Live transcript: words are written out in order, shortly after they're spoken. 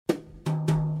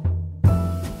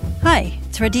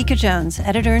Radhika Jones,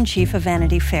 Editor-in-Chief of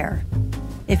Vanity Fair.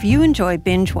 If you enjoy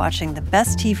binge-watching the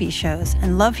best TV shows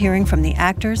and love hearing from the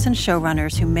actors and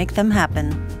showrunners who make them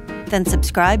happen, then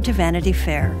subscribe to Vanity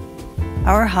Fair.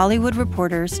 Our Hollywood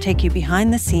reporters take you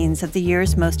behind the scenes of the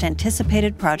year's most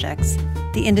anticipated projects,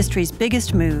 the industry's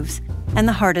biggest moves, and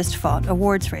the hardest-fought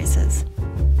awards races.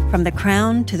 From The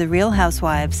Crown to The Real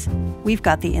Housewives, we've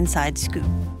got the inside scoop.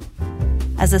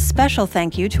 As a special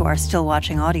thank you to our still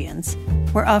watching audience,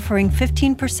 we're offering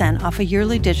 15% off a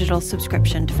yearly digital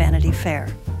subscription to Vanity Fair.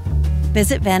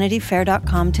 Visit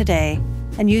vanityfair.com today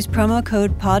and use promo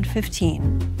code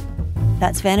POD15.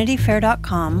 That's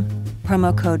vanityfair.com,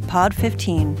 promo code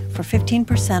POD15 for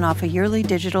 15% off a yearly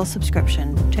digital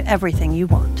subscription to everything you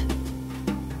want.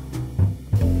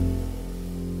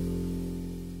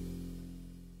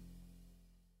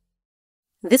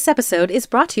 This episode is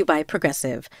brought to you by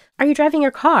Progressive. Are you driving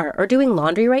your car or doing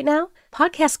laundry right now?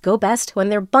 Podcasts go best when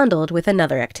they're bundled with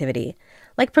another activity.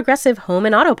 Like Progressive home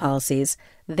and auto policies,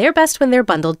 they're best when they're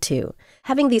bundled too.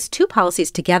 Having these two policies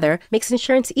together makes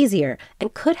insurance easier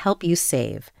and could help you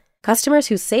save. Customers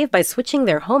who save by switching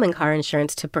their home and car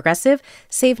insurance to Progressive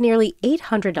save nearly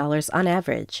 $800 on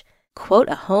average. Quote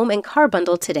a home and car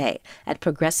bundle today at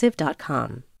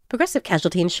Progressive.com. Progressive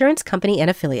Casualty Insurance Company and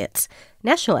Affiliates.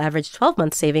 National average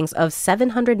 12-month savings of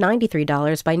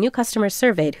 $793 by new customers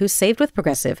surveyed who saved with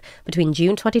Progressive between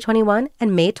June 2021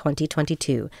 and May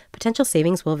 2022. Potential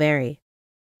savings will vary.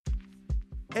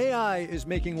 AI is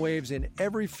making waves in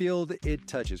every field it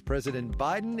touches. President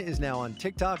Biden is now on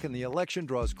TikTok, and the election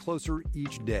draws closer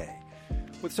each day.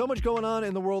 With so much going on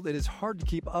in the world, it is hard to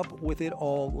keep up with it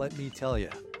all, let me tell you.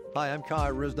 Hi, I'm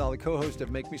Kai Ryssdal, the co-host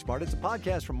of Make Me Smart. It's a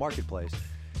podcast from Marketplace.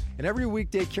 And every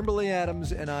weekday, Kimberly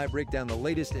Adams and I break down the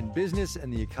latest in business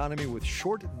and the economy with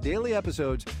short daily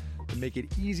episodes to make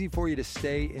it easy for you to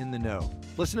stay in the know.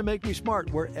 Listen to Make Me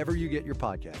Smart wherever you get your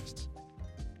podcasts.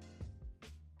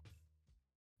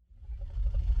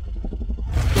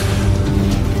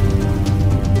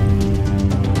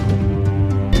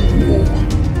 War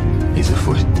is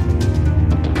afoot.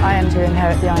 I am to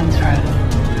inherit the Iron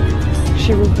Throne.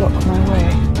 She will block my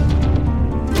way.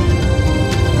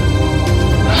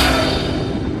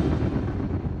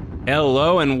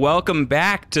 Hello and welcome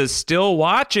back to Still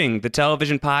Watching, the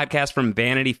television podcast from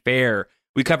Vanity Fair.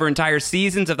 We cover entire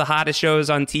seasons of the hottest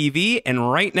shows on TV,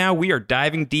 and right now we are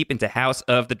diving deep into House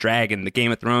of the Dragon, the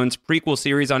Game of Thrones prequel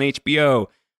series on HBO.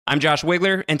 I'm Josh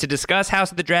Wigler, and to discuss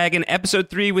House of the Dragon Episode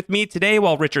 3 with me today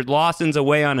while Richard Lawson's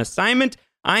away on assignment,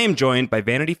 I am joined by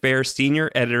Vanity Fair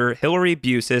senior editor Hillary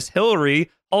Busis.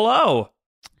 Hillary, hello!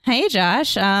 Hey,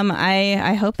 Josh.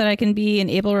 I hope that I can be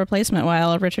an able replacement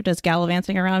while Richard is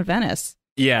gallivanting around Venice.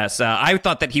 Yes, I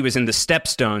thought that he was in the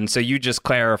Stepstone, so you just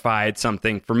clarified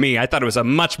something for me. I thought it was a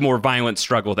much more violent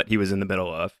struggle that he was in the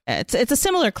middle of. It's a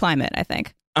similar climate, I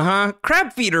think.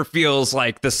 Crab Feeder feels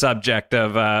like the subject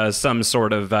of some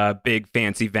sort of big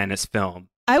fancy Venice film.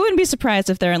 I wouldn't be surprised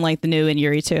if they're in like the new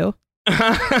Inuri 2.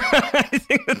 I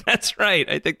think that's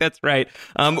right.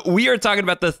 We are talking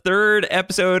about the third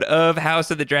episode of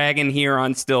House of the Dragon here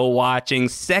on Still Watching.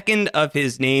 Second of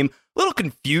His Name. A little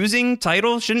confusing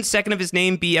title. Shouldn't Second of His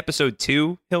Name be episode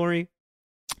 2, Hillary?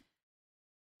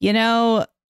 You know,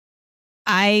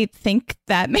 I think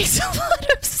that makes a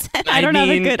lot of sense. I don't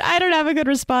have a good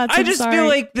response. I just feel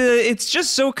like it's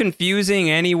just so confusing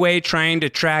anyway, trying to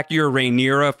track your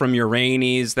Rhaenyra from your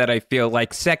Rhaenys, that I feel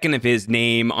like Second of His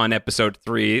Name on episode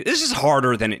 3 is just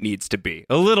harder than it needs to be.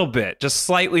 A little bit, just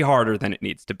slightly harder than it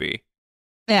needs to be.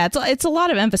 Yeah, it's a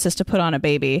lot of emphasis to put on a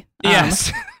baby.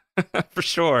 Yes, for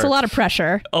sure. It's a lot of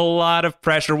pressure. A lot of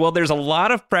pressure. Well, there's a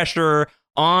lot of pressure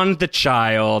on the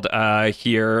child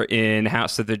here in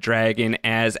House of the Dragon,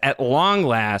 as at long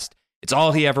last, it's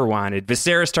all he ever wanted.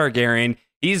 Viserys Targaryen,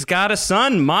 he's got a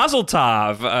son, Mazel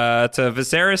Tov, to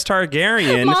Viserys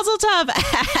Targaryen. Mazel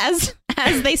Tov,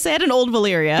 as they said in Old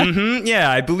Valyria. Mm-hmm,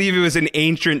 yeah, I believe it was an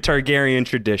ancient Targaryen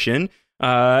tradition.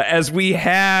 As we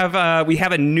have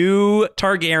a new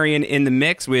Targaryen in the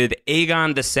mix with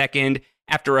Aegon II,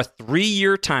 after a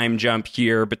 3-year time jump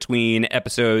here between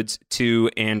episodes 2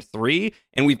 and 3.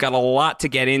 And we've got a lot to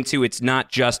get into. It's not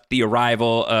just the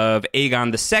arrival of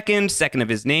Aegon II, Second of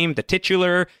His Name, the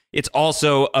titular. It's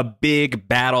also a big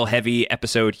battle-heavy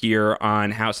episode here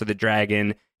on House of the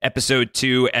Dragon, episode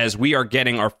 2, as we are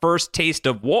getting our first taste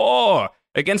of war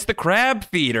against the Crab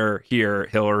Feeder here,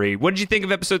 Hillary. What did you think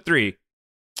of episode 3?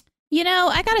 You know,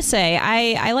 I gotta say,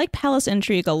 I like palace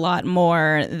intrigue a lot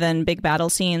more than big battle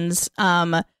scenes.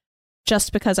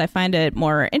 just because I find it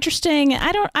more interesting.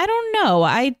 I don't know.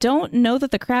 I don't know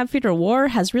that the Crab Feeder War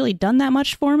has really done that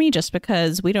much for me, just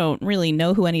because we don't really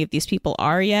know who any of these people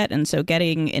are yet. And so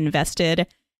getting invested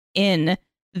in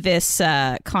this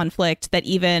conflict that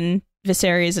even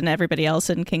Viserys and everybody else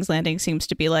in King's Landing seems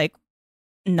to be like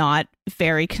not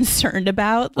very concerned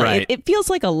about. Like, right. it feels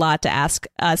like a lot to ask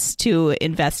us to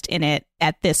invest in it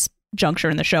at this juncture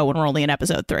in the show when we're only in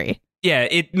episode 3. Yeah,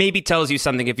 it maybe tells you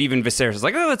something if even Viserys is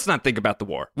like, oh, let's not think about the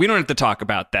war. We don't have to talk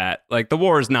about that. Like, the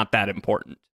war is not that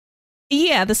important.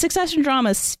 Yeah, the succession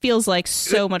drama feels like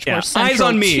so much more central. Eyes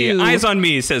on me. Eyes on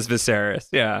me, says Viserys.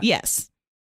 Yeah. Yes.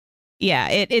 Yeah,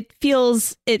 it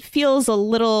feels a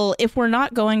little, if we're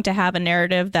not going to have a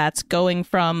narrative that's going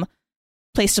from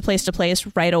place to place to place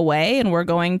right away, and we're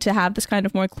going to have this kind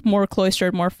of more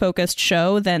cloistered, more focused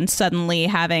show, then suddenly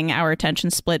having our attention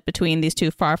split between these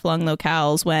two far-flung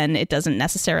locales when it doesn't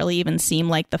necessarily even seem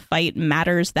like the fight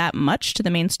matters that much to the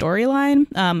main storyline.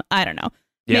 I don't know.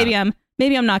 Yeah.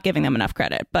 Maybe I'm not giving them enough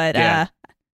credit, but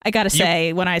I gotta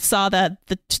say, when I saw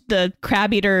the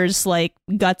crab eater's like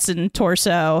guts and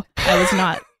torso, I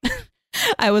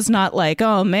was not like,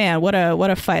 oh man, what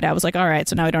a fight. I was like, all right,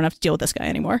 so now I don't have to deal with this guy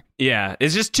anymore. Yeah,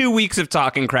 it's just 2 weeks of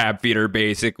talking Crab Feeder,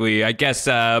 basically. I guess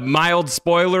mild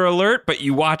spoiler alert, but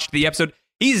you watched the episode.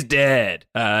 He's dead.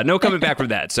 No coming back from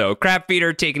that. So Crab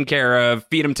Feeder taken care of.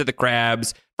 Feed him to the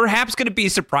crabs. Perhaps going to be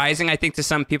surprising, I think, to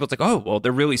some people. It's like, oh, well,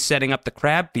 they're really setting up the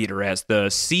Crab Feeder as the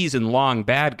season-long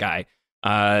bad guy.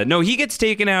 No, he gets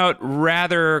taken out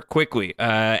rather quickly,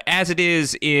 as it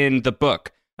is in the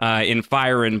book. In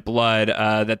Fire and Blood,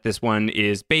 that this one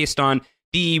is based on.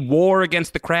 The war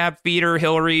against the Crab Feeder,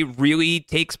 Hillary, really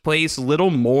takes place little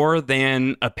more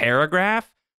than a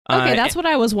paragraph. Okay, that's what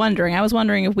I was wondering. I was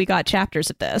wondering if we got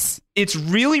chapters of this. It's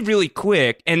really, really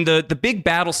quick, and the big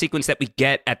battle sequence that we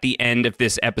get at the end of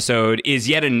this episode is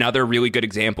yet another really good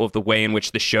example of the way in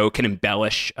which the show can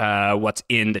embellish what's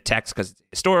in the text, because it's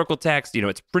historical text,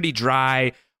 it's pretty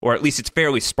dry, or at least it's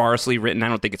fairly sparsely written. I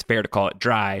don't think it's fair to call it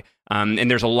dry. And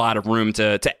there's a lot of room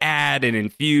to add and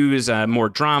infuse more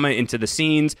drama into the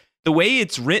scenes. The way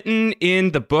it's written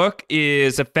in the book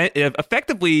is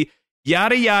effectively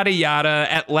yada, yada, yada.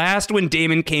 At last, when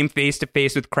Daemon came face to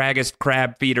face with Kragus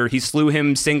Crab Feeder, he slew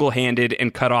him single-handed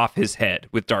and cut off his head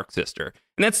with Dark Sister.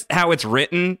 And that's how it's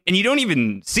written. And you don't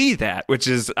even see that, which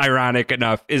is ironic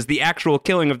enough, is the actual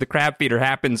killing of the Crab Feeder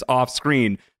happens off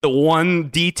screen. The one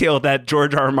detail that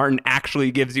George R. R. Martin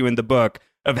actually gives you in the book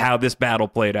of how this battle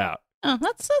played out. Oh,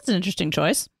 that's an interesting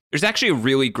choice. There's actually a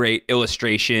really great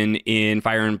illustration in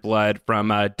Fire and Blood from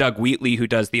Doug Wheatley, who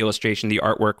does the illustration, the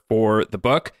artwork for the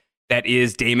book. That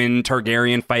is Daemon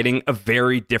Targaryen fighting a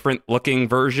very different looking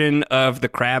version of the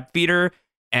Crab Feeder,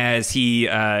 as he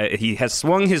has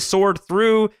swung his sword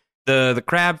through. The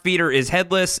Crab Feeder is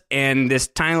headless, and this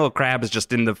tiny little crab is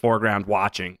just in the foreground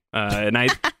watching. And I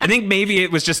think maybe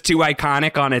it was just too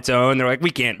iconic on its own. They're like,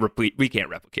 we can't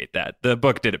replicate that. The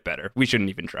book did it better. We shouldn't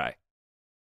even try.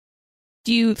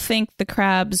 Do you think the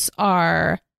crabs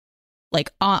are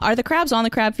are the crabs on the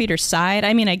Crab Feeder's side?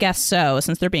 I mean, I guess so,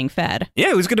 since they're being fed.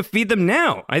 Yeah, who's going to feed them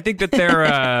now? I think that they're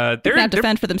have to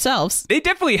fend for themselves. They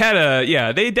definitely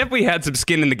had some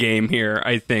skin in the game here.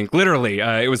 I think literally,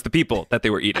 it was the people that they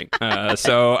were eating.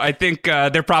 So I think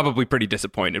they're probably pretty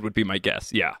disappointed. Would be my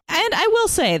guess. Yeah, and I will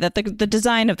say that the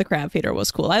design of the Crab Feeder was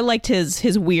cool. I liked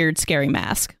his weird, scary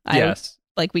mask. Yes,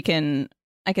 I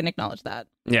can acknowledge that.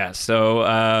 Yeah, so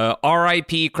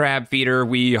R.I.P. Crab Feeder,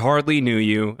 we hardly knew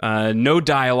you. No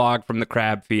dialogue from the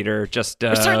Crab Feeder.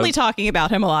 We're certainly talking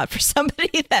about him a lot for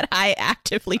somebody that I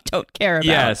actively don't care about.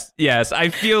 Yes. I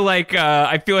feel like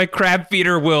Crab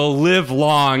Feeder will live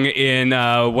long in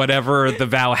whatever the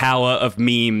Valhalla of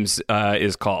memes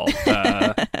is called.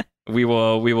 We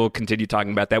will continue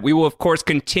talking about that. We will, of course,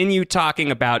 continue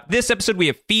talking about this episode. We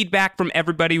have feedback from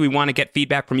everybody. We want to get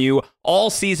feedback from you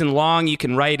all season long. You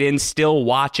can write in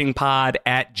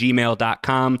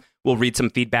stillwatchingpod@gmail.com. We'll read some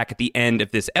feedback at the end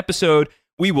of this episode.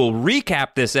 We will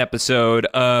recap this episode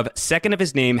of Second of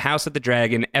His Name, House of the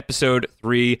Dragon, episode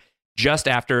 3, just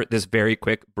after this very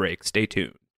quick break. Stay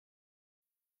tuned.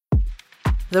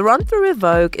 The Run Through with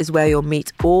Vogue is where you'll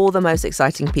meet all the most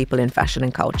exciting people in fashion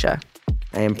and culture.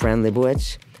 I am Fran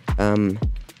Lebowitz,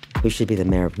 who should be the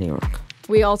mayor of New York.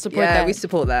 We all support that. We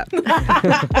support that.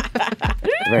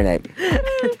 Very nice.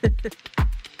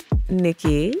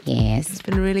 Nikki. Yes. It's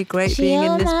been really great being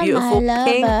in this beautiful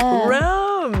pink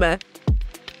room. All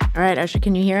right, Usher,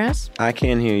 can you hear us? I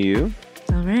can hear you.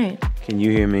 All right. Can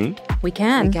you hear me? We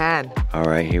can. We can. All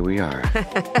right, here we are.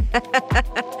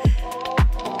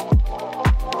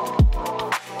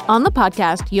 On the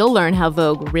podcast, you'll learn how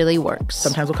Vogue really works.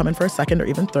 Sometimes we'll come in for a second or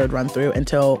even third run through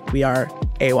until we are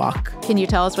AWOC. Can you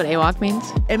tell us what AWOC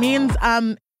means? It means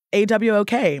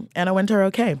AWOK, Anna Wintour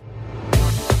okay.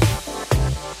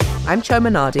 I'm Cho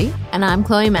Minardi. And I'm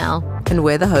Chloe Mel. And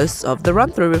we're the hosts of The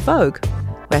Run Through with Vogue,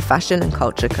 where fashion and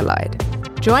culture collide.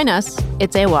 Join us.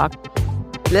 It's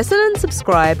AWOC. Listen and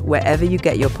subscribe wherever you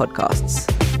get your podcasts.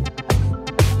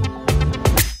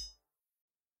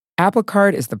 Apple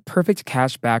Card is the perfect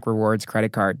cashback rewards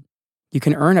credit card. You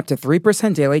can earn up to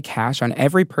 3% daily cash on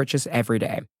every purchase every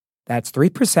day. That's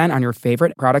 3% on your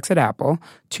favorite products at Apple,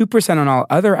 2% on all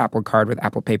other Apple Card with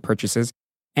Apple Pay purchases,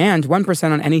 and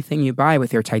 1% on anything you buy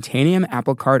with your titanium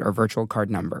Apple Card or virtual card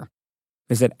number.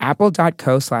 Visit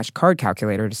apple.co/card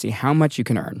calculator to see how much you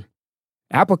can earn.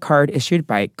 Apple Card issued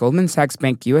by Goldman Sachs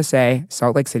Bank USA,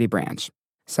 Salt Lake City branch.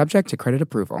 Subject to credit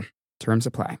approval. Terms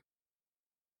apply.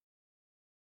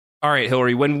 All right,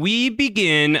 Hillary, when we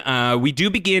begin, we do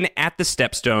begin at the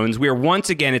Stepstones. We are once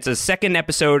again, it's a second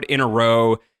episode in a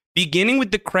row, beginning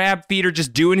with the crab feeder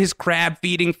just doing his crab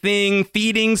feeding thing,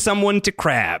 feeding someone to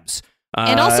crabs.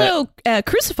 And also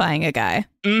crucifying a guy.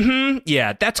 Mm-hmm.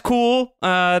 Yeah, that's cool.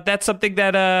 That's something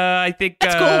that I think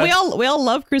that's cool. We all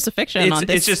love crucifixion on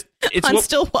this. I'm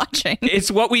still watching. It's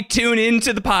what we tune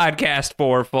into the podcast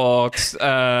for, folks.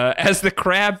 As the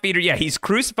crab feeder, yeah, he's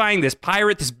crucifying this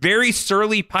pirate, this very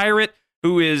surly pirate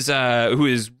who is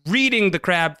reading the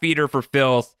crab feeder for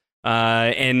filth.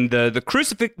 And the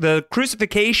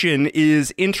crucifixion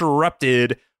is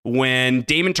interrupted when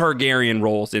Daemon Targaryen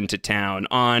rolls into town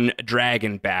on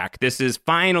Dragonback. This is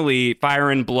finally Fire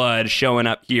and Blood showing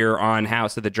up here on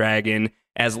House of the Dragon.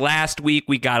 As last week,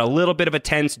 we got a little bit of a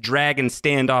tense dragon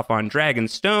standoff on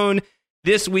Dragonstone.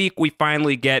 This week, we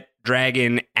finally get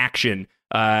dragon action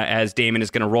as Daemon is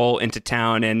going to roll into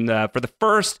town and for the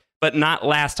first, but not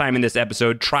last time in this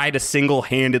episode, try to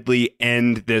single-handedly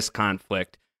end this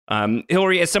conflict.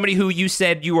 Hillary, as somebody who you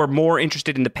said you are more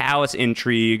interested in the palace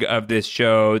intrigue of this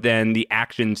show than the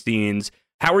action scenes,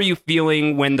 how are you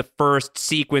feeling when the first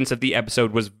sequence of the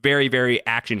episode was very, very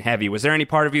action heavy? Was there any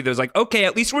part of you that was like, okay,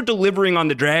 at least we're delivering on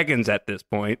the dragons at this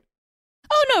point?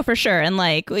 Oh, no, for sure. And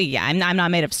like, yeah, I'm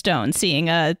not made of stone. Seeing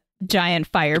a giant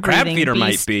fire-breathing crab feeder beast,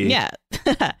 might be. Yeah.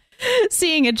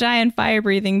 Seeing a giant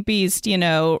fire-breathing beast,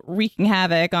 wreaking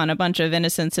havoc on a bunch of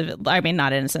innocent,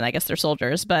 not innocent, I guess they're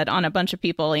soldiers, but on a bunch of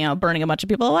people, burning a bunch of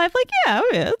people alive. Like, yeah,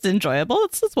 it's enjoyable.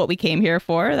 That's what we came here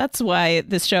for. That's why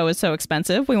this show is so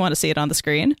expensive. We want to see it on the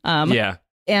screen. Yeah.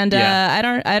 And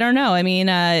I don't know. I mean,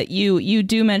 you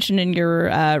do mention in your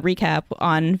recap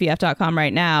on VF.com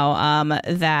right now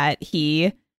that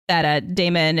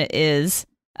Daemon is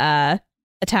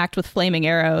attacked with flaming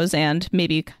arrows and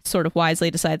maybe sort of wisely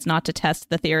decides not to test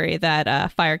the theory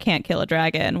that fire can't kill a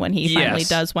dragon when he finally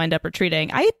does wind up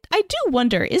retreating. I do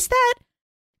wonder, is that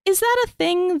a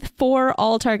thing for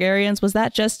all Targaryens? Was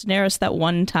that just Daenerys that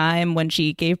one time when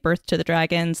she gave birth to the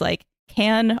dragons? Like,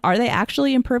 are they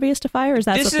actually impervious to fire? Is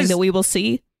that something that we will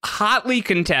see? Hotly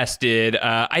contested.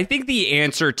 I think the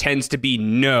answer tends to be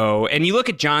no. And you look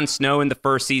at Jon Snow in the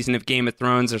first season of Game of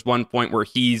Thrones, there's one point where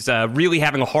he's really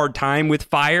having a hard time with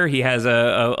fire. He has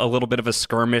a little bit of a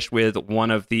skirmish with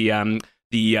one of the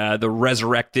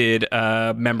resurrected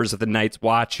members of the Night's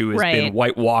Watch who has been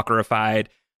White Walkerified.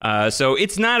 So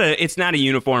it's not a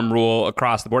uniform rule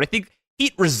across the board. I think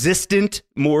heat resistant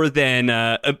more than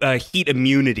a heat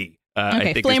immunity.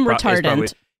 I think flame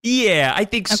retardant. Yeah, I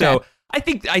think so. I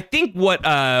think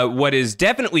what is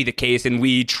definitely the case, and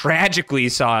we tragically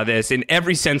saw this in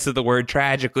every sense of the word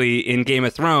tragically in Game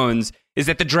of Thrones, is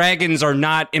that the dragons are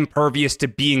not impervious to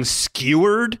being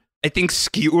skewered. I think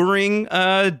skewering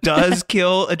does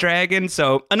kill a dragon,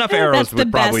 so enough arrows would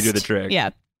probably do the trick. Yeah,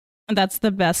 that's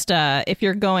the best if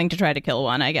you're going to try to kill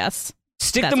one, I guess.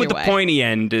 Stick them with the pointy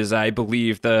end is, I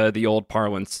believe, the old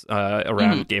parlance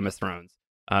around Game of Thrones.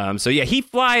 So yeah, he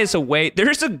flies away.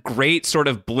 There's a great sort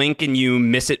of blink and you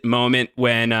miss it moment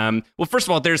when, well, first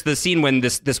of all, there's the scene when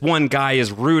this one guy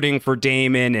is rooting for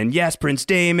Daemon and yes, Prince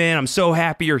Daemon, I'm so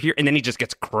happy you're here. And then he just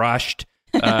gets crushed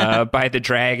by the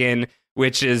dragon,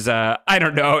 which is, I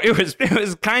don't know. It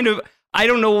was kind of, I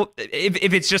don't know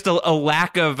if it's just a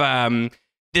lack of,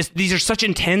 these are such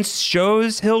intense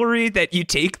shows, Hillary, that you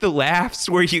take the laughs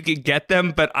where you can get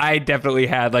them. But I definitely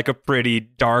had like a pretty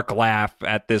dark laugh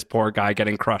at this poor guy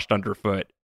getting crushed underfoot.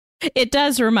 It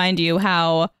does remind you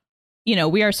how,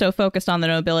 we are so focused on the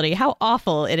nobility, how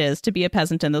awful it is to be a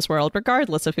peasant in this world,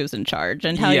 regardless of who's in charge,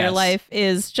 and how your life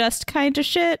is just kind of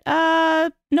shit,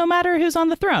 no matter who's on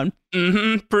the throne.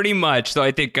 Pretty much. So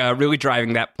I think really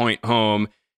driving that point home.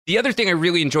 The other thing I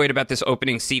really enjoyed about this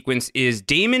opening sequence is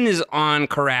Daemon is on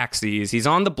Caraxes. He's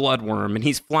on the Bloodworm, and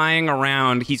he's flying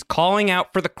around. He's calling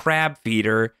out for the crab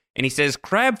feeder, and he says,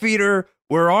 "Crab feeder,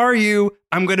 where are you?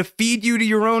 I'm going to feed you to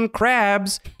your own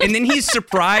crabs." And then he's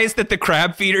surprised that the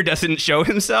crab feeder doesn't show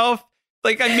himself.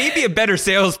 Like, maybe a better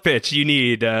sales pitch you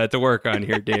need to work on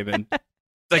here, Daemon.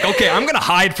 Like, okay, I'm going to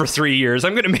hide for 3 years.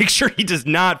 I'm going to make sure he does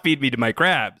not feed me to my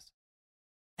crabs.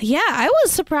 Yeah, I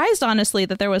was surprised, honestly,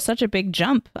 that there was such a big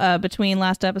jump between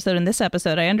last episode and this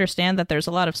episode. I understand that there's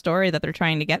a lot of story that they're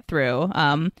trying to get through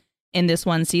in this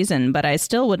one season, but I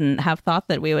still wouldn't have thought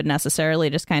that we would necessarily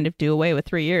just kind of do away with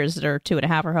 3 years or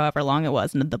 2.5 or however long it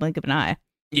was in the blink of an eye.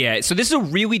 Yeah, so this is a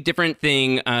really different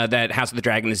thing that House of the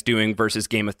Dragon is doing versus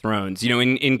Game of Thrones. You know,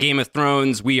 in Game of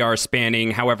Thrones, we are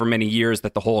spanning however many years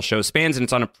that the whole show spans, and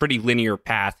it's on a pretty linear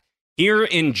path. Here,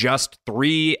 in just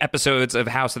 3 episodes of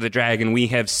House of the Dragon, we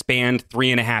have spanned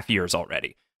 3.5 years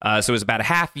already. So it was about a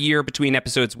half year between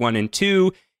episodes 1 and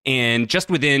 2, and just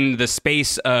within the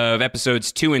space of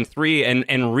episodes 2 and 3,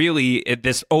 and really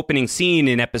this opening scene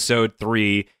in episode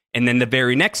 3, and then the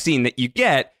very next scene that you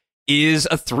get is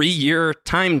a 3-year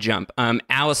time jump.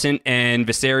 Alicent and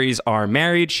Viserys are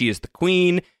married. She is the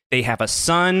queen. They have a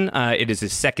son. It is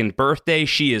his 2nd birthday.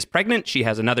 She is pregnant. She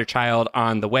has another child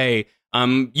on the way.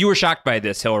 You were shocked by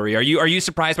this, Hillary. Are you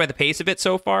surprised by the pace of it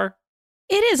so far?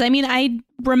 It is. I mean, I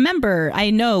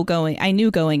knew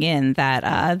going in that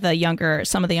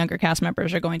some of the younger cast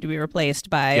members are going to be replaced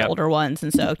by older ones,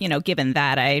 and so given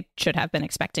that, I should have been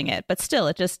expecting it. But still,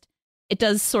 it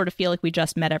does sort of feel like we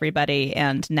just met everybody,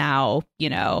 and now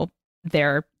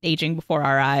they're aging before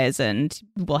our eyes, and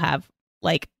we'll have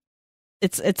like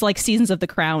it's like seasons of The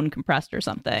Crown compressed or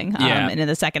something. And in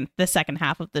the second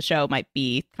half of the show might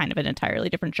be kind of an entirely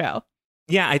different show.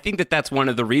 Yeah, I think that's one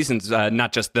of the reasons,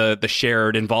 not just the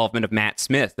shared involvement of Matt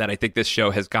Smith, that I think this show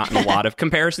has gotten a lot of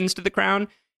comparisons to The Crown,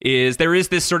 is there is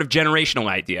this sort of generational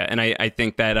idea. And I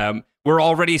think that we're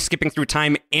already skipping through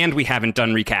time and we haven't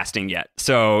done recasting yet.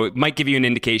 So it might give you an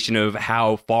indication of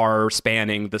how far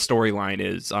spanning the storyline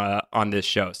is on this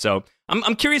show. So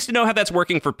I'm curious to know how that's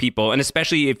working for people, and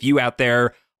especially if you out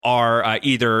there are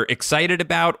either excited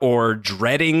about or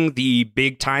dreading the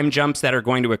big time jumps that are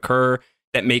going to occur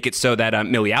that make it so that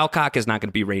Millie Alcock is not going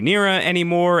to be Rhaenyra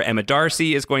anymore. Emma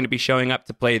Darcy is going to be showing up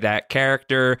to play that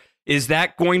character. Is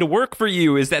that going to work for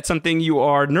you? Is that something you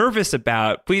are nervous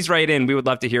about? Please write in. We would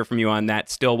love to hear from you on that.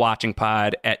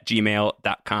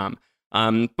 stillwatchingpod@gmail.com.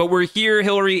 But we're here,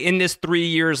 Hillary, in this 3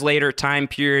 years later time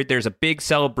period. There's a big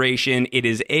celebration. It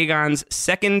is Aegon's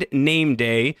 2nd name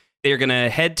day. They're going to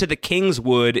head to the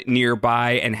Kingswood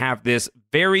nearby and have this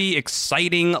very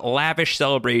exciting, lavish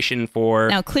celebration for...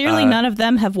 Now, clearly none of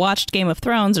them have watched Game of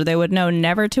Thrones, or they would know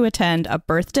never to attend a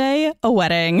birthday, a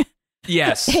wedding,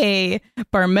 yes, a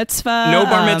bar mitzvah. No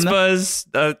bar mitzvahs.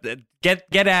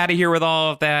 Get out of here with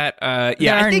all of that.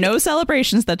 There are no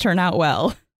celebrations that turn out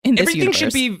well. Everything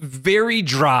should be very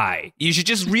dry. You should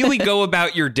just really go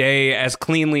about your day as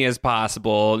cleanly as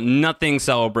possible. Nothing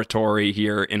celebratory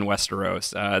here in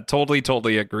Westeros.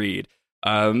 Totally agreed.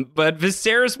 But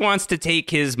Viserys wants to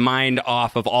take his mind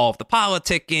off of all of the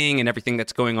politicking and everything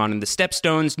that's going on in the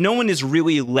Stepstones. No one is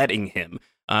really letting him.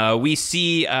 We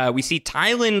see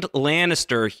Tywin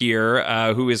Lannister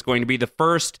here, who is going to be the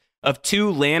first of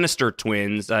 2 Lannister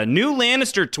twins. New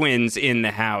Lannister twins in the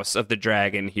House of the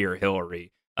Dragon here,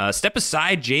 Hillary. Step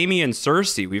aside, Jaime and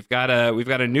Cersei. We've got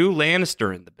a new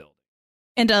Lannister in the building,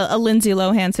 and a Lindsay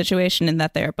Lohan situation in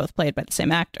that they are both played by the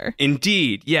same actor.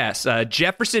 Indeed, yes.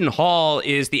 Jefferson Hall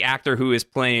is the actor who is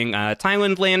playing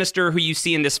Tywin Lannister, who you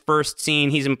see in this first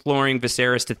scene. He's imploring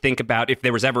Viserys to think about if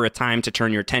there was ever a time to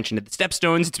turn your attention to the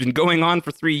Stepstones. It's been going on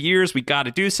for 3 years. We got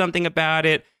to do something about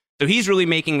it. So he's really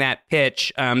making that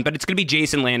pitch. But it's going to be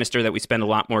Jason Lannister that we spend a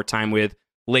lot more time with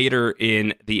later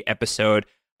in the episode.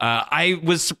 I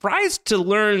was surprised to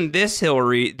learn this,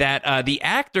 Hillary, that the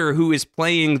actor who is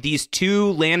playing these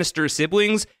 2 Lannister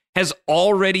siblings has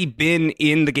already been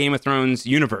in the Game of Thrones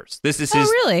universe. This is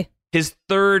his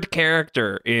 3rd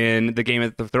character in the Game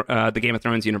of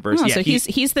Thrones universe. Oh, yeah, so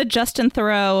he's the Justin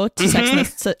Theroux to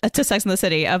Sex and the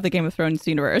City of the Game of Thrones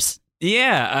universe.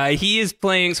 Yeah, he is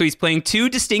playing. So he's playing 2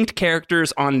 distinct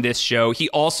characters on this show. He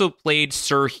also played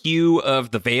Sir Hugh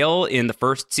of the Vale in the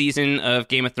first season of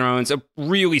Game of Thrones. A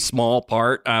really small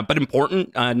part, but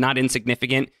important, not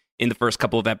insignificant in the first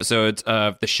couple of episodes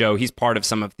of the show. He's part of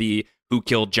some of the Who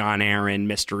Killed Jon Arryn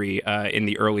mystery in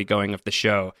the early going of the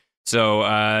show. So,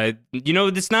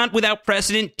 it's not without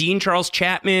precedent. Dean Charles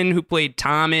Chapman, who played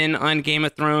Tommen on Game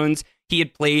of Thrones, he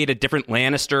had played a different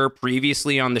Lannister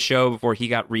previously on the show before he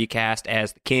got recast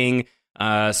as the king.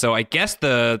 So I guess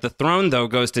the throne, though,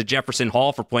 goes to Jefferson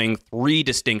Hall for playing 3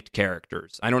 distinct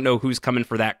characters. I don't know who's coming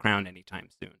for that crown anytime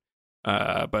soon.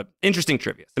 But interesting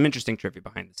trivia. Some interesting trivia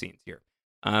behind the scenes here.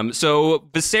 So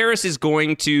Viserys is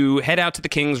going to head out to the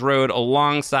King's Road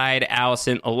alongside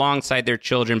Alicent, alongside their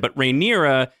children. But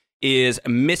Rhaenyra is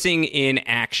missing in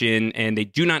action, and they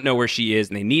do not know where she is,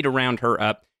 and they need to round her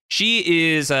up.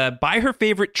 She is by her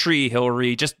favorite tree,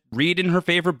 Hillary, just reading her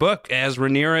favorite book, as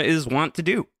Rhaenyra is wont to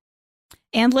do.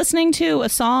 And listening to a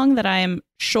song that I am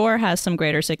sure has some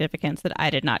greater significance that I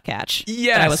did not catch.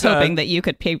 Yes. I was hoping that you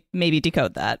could maybe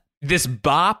decode that. This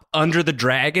bop, Under the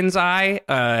Dragon's Eye,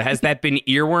 has that been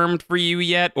earwormed for you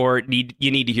yet? Or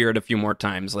you need to hear it a few more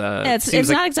times? It's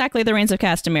not exactly the Reigns of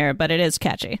Castamere, but it is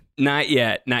catchy. Not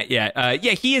yet. Yeah,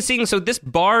 he is singing. So this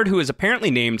bard, who is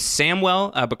apparently named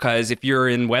Samwell, because if you're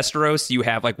in Westeros, you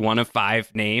have like one of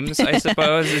 5 names, I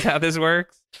suppose, is how this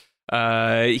works.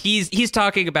 He's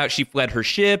talking about she fled her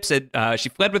ships, and she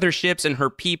fled with her ships and her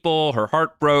people. Her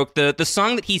heart broke. The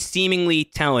song that he's seemingly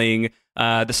telling.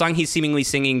 The song he's seemingly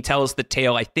singing tells the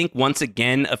tale, I think, once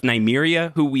again, of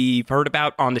Nymeria, who we've heard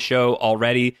about on the show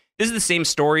already. This is the same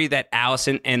story that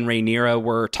Alicent and Rhaenyra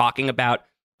were talking about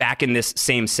back in this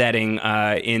same setting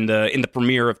in the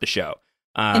premiere of the show.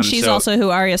 And she's also who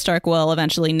Arya Stark will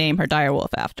eventually name her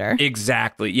direwolf after.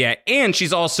 Exactly, yeah. And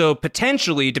she's also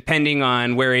potentially, depending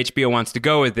on where HBO wants to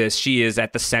go with this, she is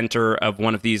at the center of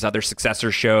one of these other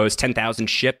successor shows. 10,000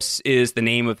 Ships is the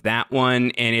name of that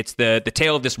one. And it's the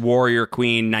tale of this warrior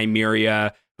queen,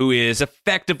 Nymeria, who is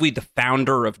effectively the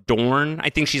founder of Dorne. I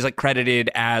think she's like credited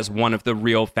as one of the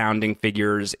real founding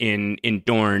figures in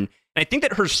Dorne. And I think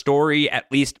that her story at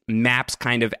least maps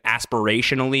kind of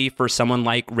aspirationally for someone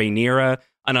like Rhaenyra,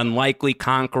 an unlikely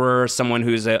conqueror, someone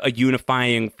who's a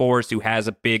unifying force, who has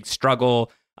a big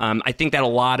struggle. I think that a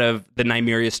lot of the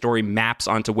Nymeria story maps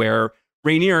onto where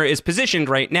Rhaenyra is positioned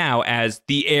right now as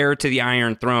the heir to the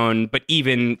Iron Throne, but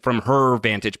even from her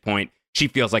vantage point, she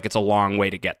feels like it's a long way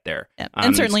to get there. Yeah.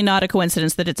 And certainly not a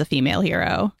coincidence that it's a female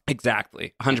hero.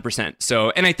 Exactly, 100%.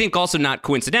 So, and I think also not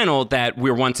coincidental that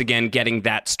we're once again getting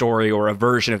that story, or a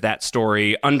version of that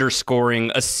story, underscoring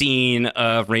a scene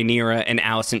of Rhaenyra and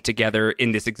Alicent together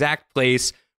in this exact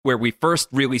place where we first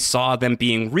really saw them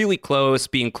being really close,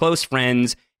 being close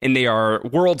friends, and they are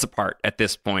worlds apart at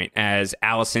this point, as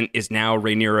Alicent is now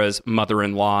Rhaenyra's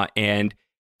mother-in-law, and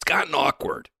it's gotten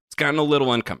awkward. It's gotten a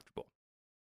little uncomfortable.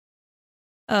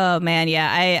 Oh, man,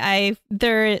 yeah.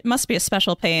 There must be a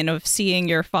special pain of seeing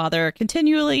your father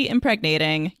continually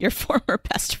impregnating your former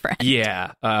best friend.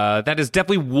 Yeah, that is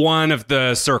definitely one of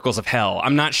the circles of hell.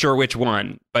 I'm not sure which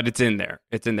one, but it's in there.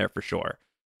 It's in there for sure.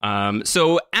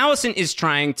 So Alicent is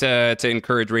trying to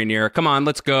encourage Rhaenyra. Come on,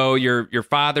 let's go. Your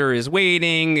father is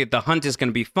waiting. The hunt is going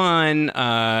to be fun.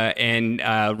 And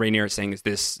Rhaenyra is saying, is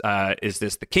this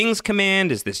the king's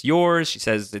command? Is this yours? She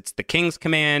says it's the king's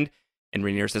command. And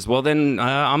Rhaenyra says, well, then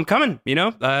I'm coming, you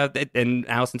know? And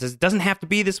Alicent says, it doesn't have to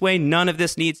be this way. None of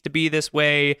this needs to be this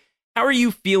way. How are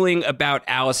you feeling about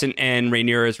Alicent and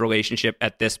Rhaenyra's relationship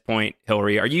at this point,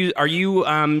 Hillary? Are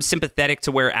you sympathetic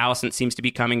to where Alicent seems to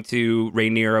be coming to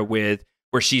Rhaenyra with,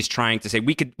 where she's trying to say,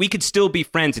 we could still be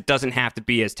friends. It doesn't have to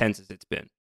be as tense as it's been.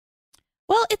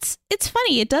 Well, it's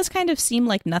funny. It does kind of seem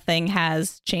like nothing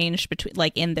has changed between,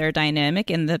 like, in their dynamic,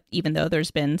 even though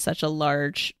there's been such a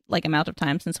large amount of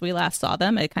time since we last saw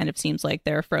them. It kind of seems like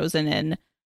they're frozen in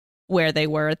where they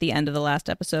were at the end of the last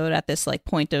episode at this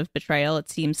point of betrayal. It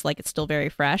seems like it's still very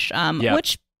fresh,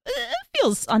 which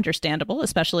feels understandable,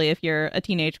 especially if you're a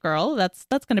teenage girl. That's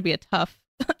going to be a tough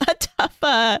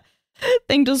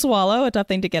thing to swallow, a tough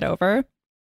thing to get over.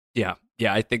 Yeah,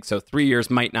 I think so. 3 years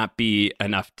might not be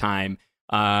enough time.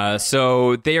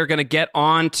 So they are going to get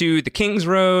on to the King's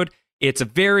Road. It's a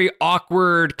very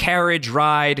awkward carriage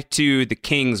ride to the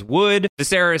King's Wood.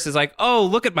 Viserys is like, oh,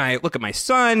 look at my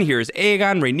son. Here's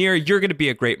Aegon. Rhaenyra, you're going to be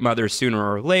a great mother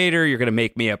sooner or later. You're going to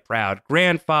make me a proud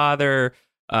grandfather.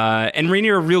 And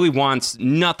Rhaenyra really wants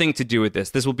nothing to do with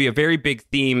this. This will be a very big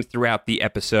theme throughout the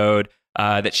episode,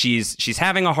 that she's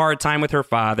having a hard time with her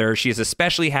father. She is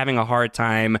especially having a hard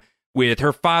time with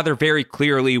her father very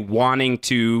clearly wanting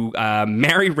to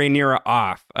marry Rhaenyra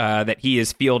off, that he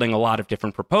is fielding a lot of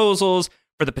different proposals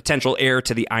for the potential heir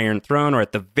to the Iron Throne, or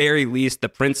at the very least, the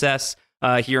princess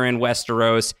here in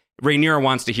Westeros. Rhaenyra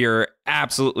wants to hear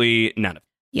absolutely none of it.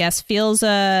 Yes, feels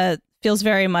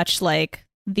very much like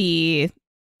the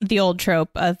old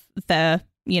trope of the,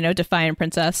 defiant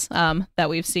princess that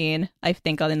we've seen, I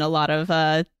think, in a lot of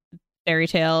fairy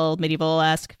tale,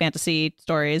 medieval-esque fantasy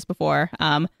stories before.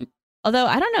 Although,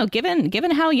 I don't know, given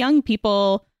how young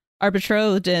people are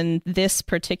betrothed in this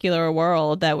particular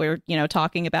world that we're,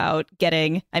 talking about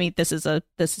getting. I mean,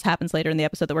 this happens later in the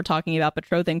episode that we're talking about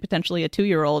betrothing potentially a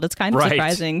 2-year-old. It's kind of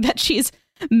surprising that she's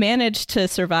managed to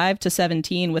survive to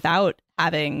 17 without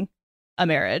having a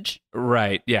marriage.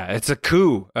 Right. Yeah. It's a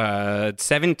coup.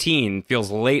 17 feels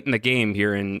late in the game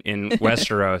here in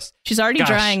Westeros. She's already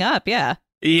drying up. Yeah.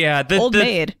 Yeah. Old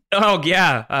maid. Oh,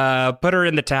 yeah. Put her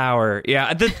in the tower.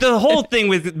 Yeah. The whole thing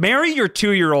with marry your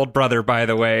 2-year-old brother, by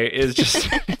the way, is just,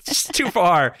 just too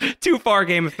far. Too far,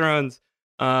 Game of Thrones.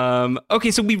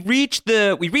 Okay, so we reach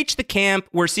the camp.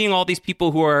 We're seeing all these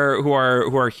people who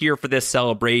are here for this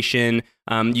celebration.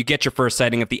 You get your first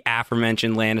sighting of the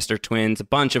aforementioned Lannister twins, a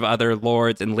bunch of other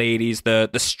lords and ladies, the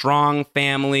Strong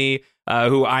family,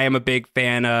 who I am a big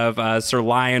fan of, Sir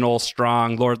Lionel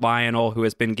Strong, Lord Lionel, who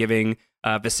has been giving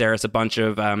Viserys a bunch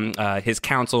of his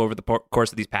counsel over the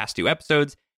course of these past 2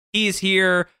 episodes. He's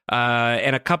here,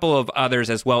 and a couple of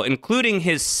others as well, including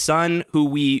his son, who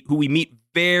we meet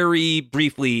very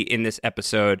briefly in this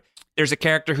episode. There's a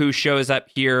character who shows up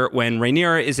here when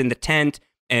Rhaenyra is in the tent,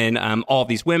 and all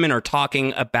these women are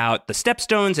talking about the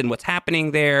Stepstones and what's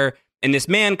happening there. And this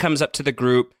man comes up to the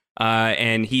group,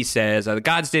 and he says, "The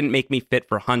gods didn't make me fit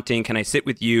for hunting. Can I sit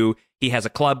with you?" He has a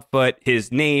clubfoot.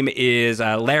 His name is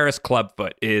Larys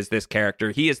Clubfoot. Is this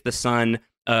character? He is the son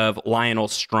of Lionel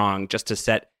Strong. Just to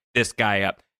set this guy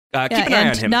up. Keep an eye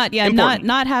on him.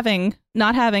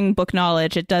 Not having book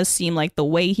knowledge, it does seem like the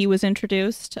way he was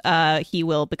introduced, he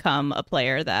will become a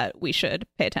player that we should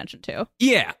pay attention to.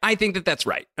 Yeah, I think that's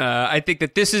right. I think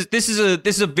that this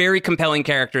is a very compelling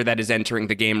character that is entering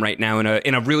the game right now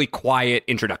in a really quiet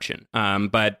introduction.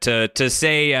 But to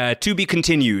say to be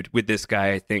continued with this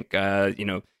guy, I think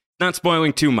not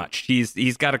spoiling too much.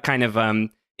 He's got a kind of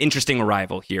interesting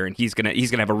arrival here, and he's gonna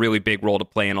have a really big role to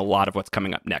play in a lot of what's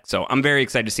coming up next. So I'm very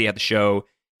excited to see how the show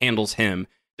handles him.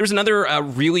 There's another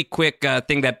really quick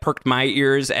thing that perked my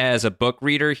ears as a book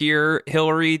reader here,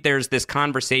 Hillary. There's this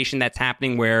conversation that's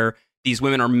happening where these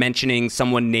women are mentioning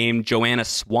someone named Joanna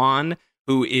Swan,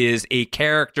 who is a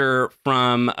character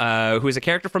from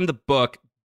the book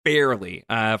Barely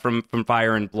from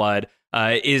Fire and Blood,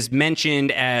 is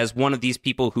mentioned as one of these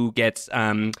people who gets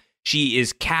she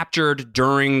is captured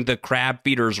during the Crab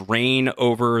Feeder's reign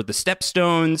over the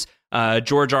Stepstones.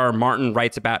 George R. R. Martin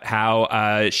writes about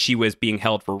how she was being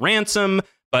held for ransom,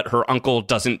 but her uncle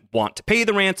doesn't want to pay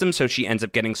the ransom, so she ends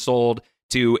up getting sold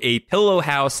to a pillow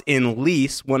house in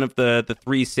Lys, one of the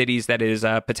 3 cities that is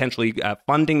potentially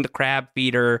funding the Crab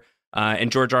Feeder.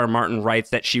 And George R. R. Martin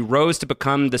writes that she rose to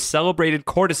become the celebrated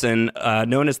courtesan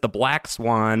known as the Black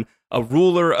Swan, a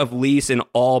ruler of Lys in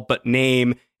all but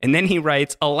name. And then he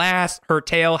writes, "Alas, her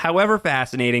tale, however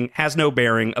fascinating, has no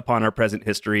bearing upon our present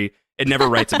history. It never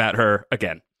writes about her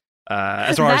again."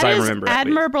 As far as I remember.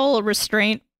 Admirable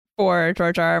restraint for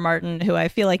George R. R. Martin, who I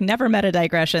feel like never met a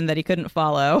digression that he couldn't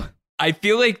follow. I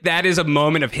feel like that is a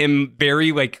moment of him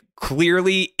very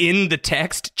clearly in the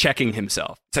text checking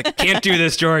himself. It's like, can't do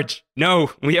this, George. No,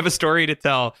 we have a story to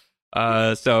tell.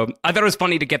 So I thought it was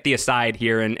funny to get the aside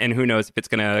here, and who knows if it's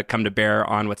going to come to bear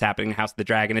on what's happening in House of the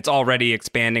Dragon. It's already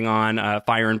expanding on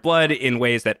Fire and Blood in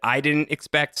ways that I didn't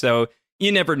expect. So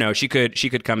you never know. She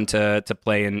could come to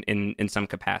play in some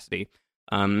capacity.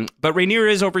 But Rhaenyra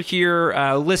is over here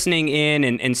listening in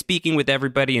and speaking with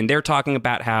everybody, and they're talking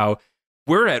about how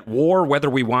we're at war,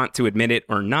 whether we want to admit it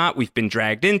or not. We've been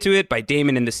dragged into it by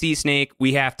Daemon and the Sea Snake.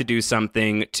 We have to do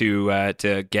something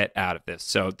to get out of this.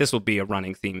 So this will be a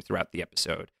running theme throughout the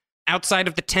episode. Outside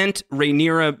of the tent,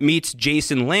 Rhaenyra meets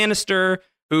Jason Lannister,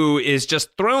 who is just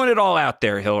throwing it all out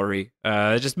there, Hillary.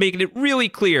 Just making it really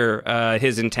clear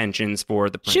his intentions for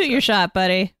the princess. Shoot your shot,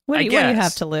 buddy. What do you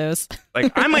have to lose?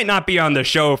 I might not be on the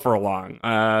show for long,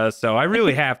 so I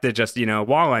really have to just,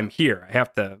 while I'm here, I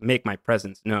have to make my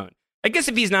presence known. I guess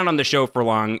if he's not on the show for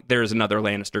long, there's another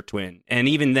Lannister twin. And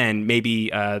even then,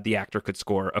 maybe the actor could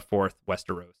score a 4th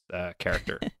Westeros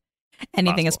character.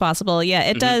 Anything is possible. Yeah,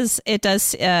 it does. It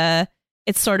does.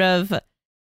 It's sort of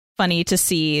funny to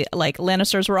see,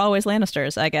 Lannisters were always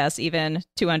Lannisters, I guess, even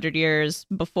 200 years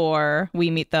before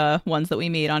we meet the ones that we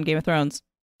meet on Game of Thrones.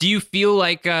 Do you feel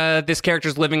like this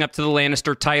character's living up to the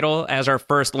Lannister title as our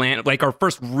first our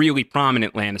first really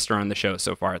prominent Lannister on the show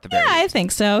so far at the very least? I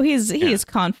think so. He's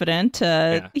confident.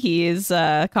 He's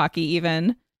cocky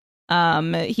even.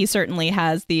 He certainly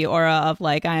has the aura of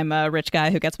I'm a rich guy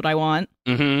who gets what I want.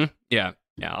 Mm-hmm. Yeah.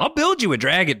 I'll build you a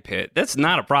dragon pit. That's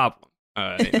not a problem.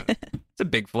 It's a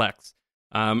big flex.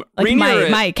 Like Rhaenyra,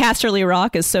 my Casterly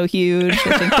Rock is so huge.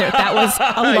 I think that was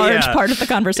a large part of the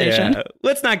conversation. Yeah.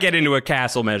 Let's not get into a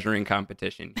castle measuring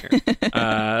competition here.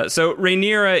 So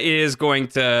Rhaenyra is going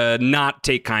to not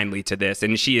take kindly to this,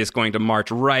 and she is going to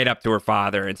march right up to her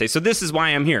father and say, "So this is why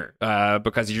I'm here,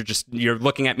 because you're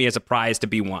looking at me as a prize to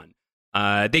be won."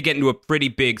 They get into a pretty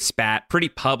big spat, pretty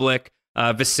public.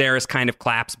 Viserys kind of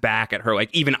claps back at her, like,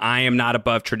 "Even I am not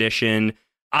above tradition."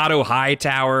 Otto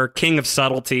Hightower, King of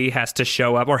Subtlety, has to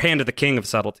show up, or Hand of the King of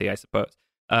Subtlety, I suppose,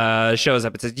 shows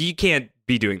up and says, "You can't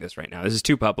be doing this right now. This is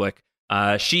too public."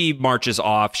 She marches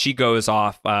off. She goes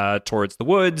off towards the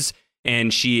woods,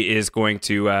 and she is going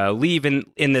to leave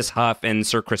in this huff, and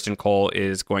Sir Criston Cole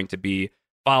is going to be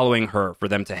following her for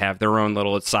them to have their own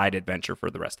little side adventure for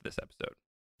the rest of this episode.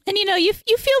 And, you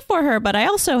feel for her, but I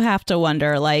also have to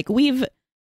wonder, like,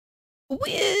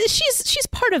 she's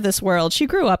part of this world. She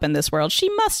grew up in this world. She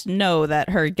must know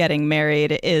that her getting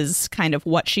married is kind of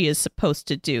what she is supposed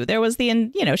to do. There was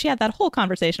she had that whole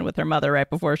conversation with her mother right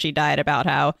before she died about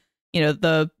how,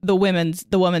 the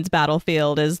women's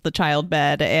battlefield is the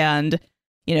childbed, and,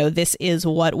 this is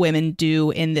what women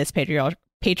do in this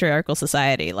patriarchal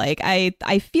society. Like,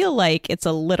 I feel like it's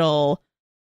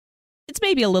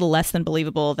maybe a little less than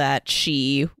believable that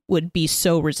she would be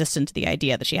so resistant to the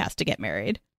idea that she has to get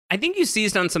married. I think you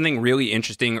seized on something really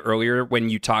interesting earlier when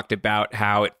you talked about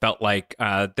how it felt like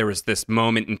there was this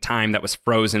moment in time that was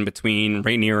frozen between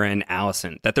Rhaenyra and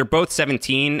Alicent, that they're both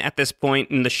 17 at this point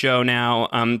in the show now,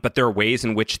 but there are ways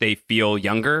in which they feel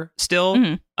younger still.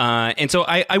 Mm-hmm. And so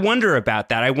I wonder about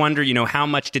that. I wonder, how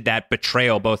much did that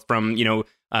betrayal, both from,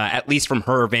 at least from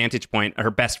her vantage point,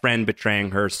 her best friend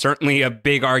betraying her, certainly a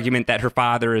big argument that her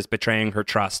father is betraying her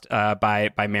trust by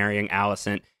marrying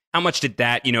Alicent. How much did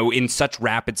that, in such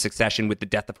rapid succession with the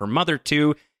death of her mother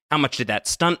too, how much did that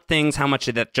stunt things? How much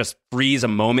did that just freeze a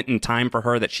moment in time for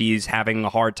her that she's having a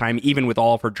hard time, even with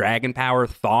all of her dragon power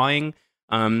thawing?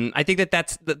 I think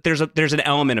there's an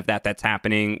element of that's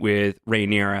happening with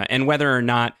Rhaenyra, and whether or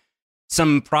not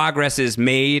some progress is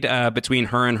made between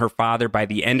her and her father by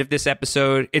the end of this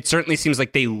episode, it certainly seems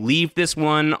like they leave this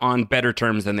one on better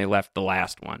terms than they left the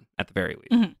last one, at the very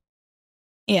least. Mm-hmm.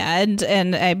 Yeah,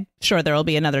 and I'm sure there will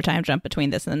be another time jump between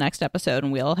this and the next episode,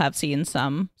 and we'll have seen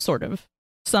some sort of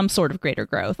greater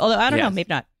growth. Although I don't know, maybe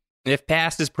not. If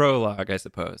past is prologue, I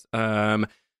suppose.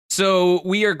 So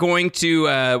we are going to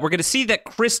we're going to see that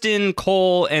Criston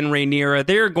Cole and Rhaenyra,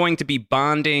 they're going to be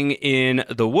bonding in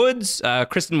the woods.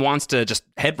 Criston wants to just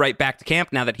head right back to camp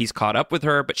now that he's caught up with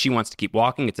her, but she wants to keep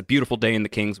walking. It's a beautiful day in the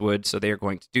Kingswood, so they are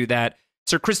going to do that.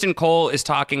 Sir Criston Cole is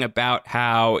talking about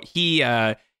how he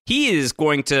has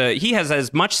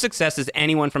as much success as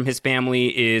anyone from his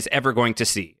family is ever going to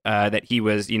see. That he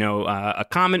was, he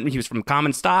was from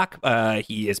common stock.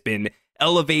 He has been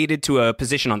elevated to a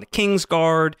position on the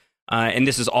Kingsguard, and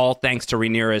this is all thanks to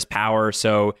Rhaenyra's power.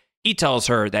 So he tells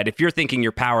her that if you're thinking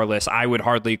you're powerless, I would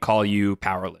hardly call you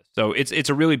powerless. So it's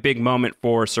a really big moment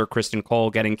for Sir Criston Cole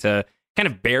getting to kind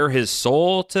of bare his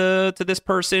soul to this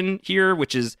person here,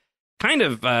 which is kind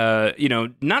of,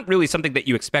 not really something that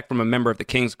you expect from a member of the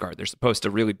Kingsguard. They're supposed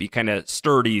to really be kind of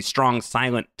sturdy, strong,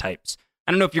 silent types.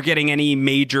 I don't know if you're getting any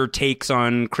major takes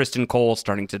on Criston Cole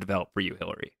starting to develop for you,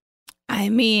 Hillary. I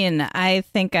mean, I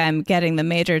think I'm getting the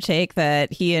major take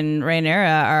that he and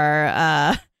Rhaenyra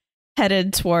are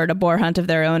headed toward a boar hunt of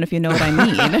their own, if you know what I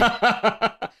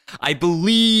mean. I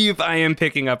believe I am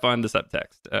picking up on the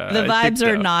subtext. The vibes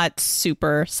are not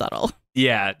super subtle.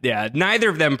 Yeah. Neither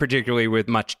of them particularly with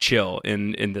much chill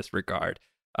in this regard.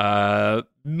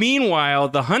 Meanwhile,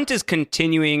 the hunt is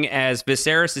continuing as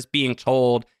Viserys is being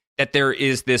told that there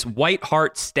is this white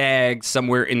hart stag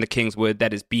somewhere in the Kingswood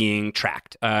that is being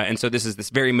tracked. And so this is this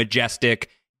very majestic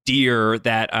deer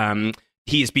that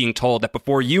he is being told that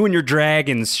before you and your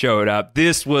dragons showed up,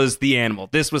 this was the animal.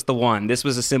 This was the one. This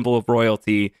was a symbol of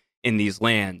royalty in these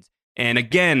lands. And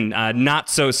again, not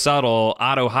so subtle,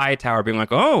 Otto Hightower being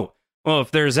like, oh, well,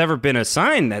 if there's ever been a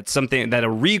sign that a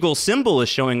regal symbol is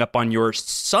showing up on your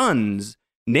son's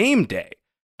name day.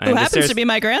 Who happens to be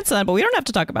my grandson, but we don't have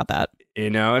to talk about that.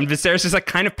 And Viserys just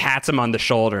kind of pats him on the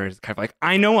shoulder. It's kind of like,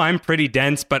 I know I'm pretty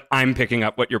dense, but I'm picking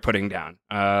up what you're putting down.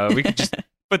 We could just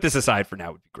put this aside for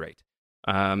now would be great.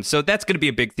 So that's going to be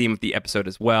a big theme of the episode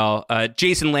as well.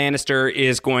 Jason Lannister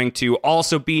is going to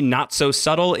also be not so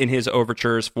subtle in his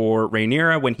overtures for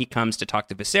Rhaenyra when he comes to talk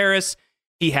to Viserys.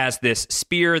 He has this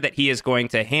spear that he is going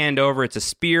to hand over. It's a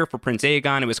spear for Prince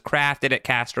Aegon. It was crafted at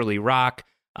Casterly Rock.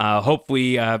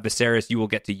 Hopefully, Viserys, you will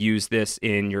get to use this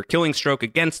in your killing stroke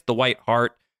against the White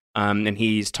Hart. And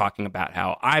he's talking about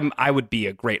how I would be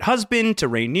a great husband to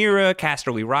Rhaenyra.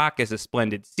 Casterly Rock is a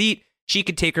splendid seat. She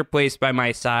could take her place by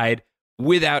my side.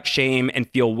 without shame and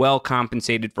feel well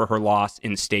compensated for her loss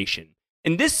in station.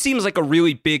 And this seems like a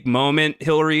really big moment,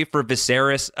 Hillary, for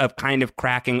Viserys of kind of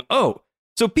cracking, oh,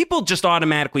 so people just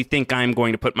automatically think I'm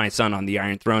going to put my son on the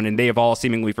Iron Throne, and they have all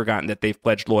seemingly forgotten that they've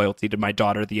pledged loyalty to my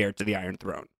daughter, the heir to the Iron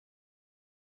Throne.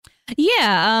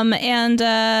 Yeah, and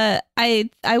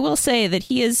I will say that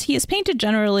he is painted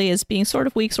generally as being sort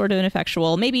of weak, sort of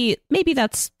ineffectual. Maybe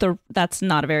that's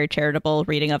not a very charitable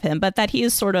reading of him, but that he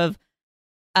is sort of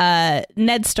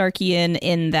Ned Starkian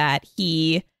in that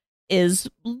he is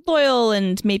loyal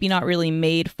and maybe not really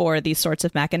made for these sorts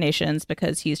of machinations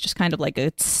because he's just kind of like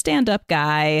a stand-up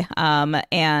guy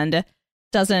and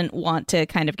doesn't want to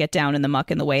kind of get down in the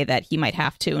muck in the way that he might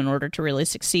have to in order to really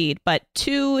succeed. But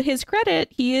to his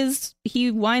credit,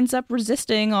 he winds up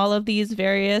resisting all of these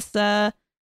various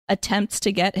attempts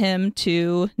to get him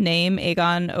to name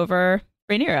Aegon over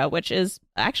Rhaenyra, which is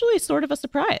actually sort of a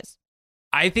surprise.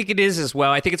 I think it is as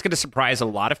well. I think it's going to surprise a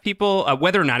lot of people.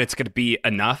 Whether or not it's going to be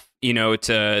enough, to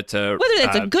whether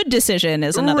it's a good decision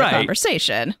is another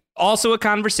conversation. Also a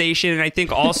conversation, and I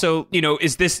think also,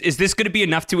 is this going to be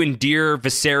enough to endear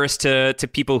Viserys to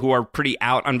people who are pretty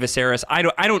out on Viserys? I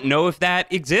don't know if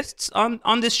that exists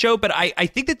on this show, but I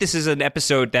think that this is an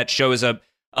episode that shows a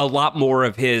lot more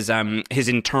of his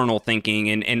internal thinking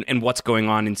and what's going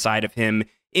on inside of him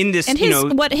in this,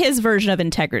 and what his version of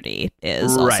integrity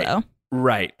is also.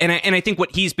 Right. And I think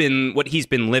what he's been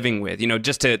living with,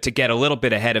 just to get a little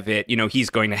bit ahead of it, he's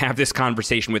going to have this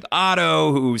conversation with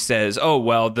Otto, who says, oh,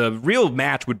 well, the real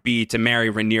match would be to marry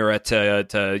Rhaenyra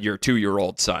to your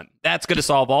 2-year-old son. That's going to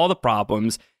solve all the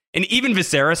problems. And even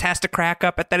Viserys has to crack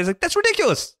up at that. He's like, that's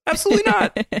ridiculous. Absolutely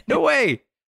not. No way.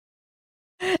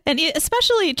 And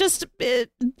especially just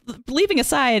leaving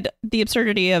aside the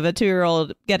absurdity of a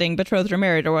 2-year-old getting betrothed or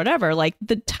married or whatever, like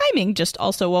the timing just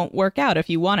also won't work out if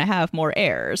you want to have more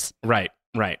heirs. Right.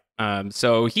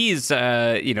 So he's,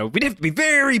 we'd have to be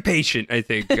very patient, I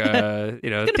think. It's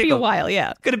going to be a while, yeah.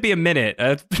 It's going to be a minute.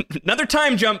 Another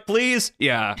time jump, please.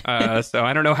 Yeah. So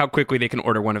I don't know how quickly they can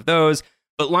order one of those.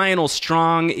 But Lionel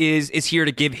Strong is here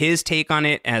to give his take on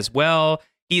it as well.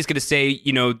 He's going to say,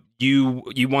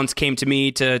 you once came to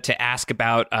me to ask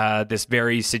about this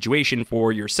very situation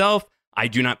for yourself. I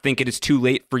do not think it is too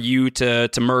late for you to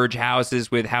merge houses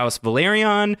with House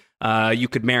Valerion. You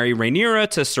could marry Rhaenyra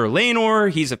to Sir Laenor.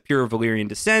 He's of pure Valyrian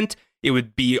descent. It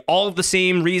would be all of the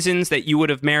same reasons that you would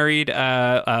have married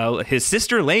his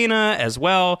sister Laena as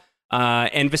well.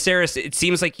 And Viserys, it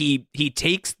seems like he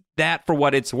takes that for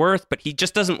what it's worth, but he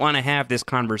just doesn't want to have this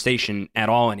conversation at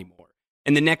all anymore.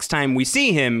 And the next time we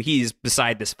see him, he's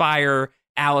beside this fire.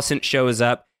 Alicent shows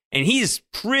up, and he's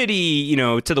pretty,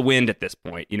 to the wind at this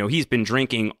point. He's been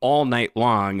drinking all night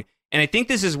long. And I think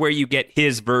this is where you get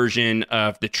his version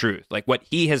of the truth, like what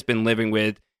he has been living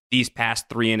with these past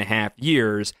 3.5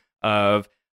 years of,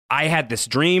 I had this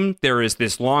dream. There is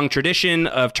this long tradition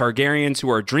of Targaryens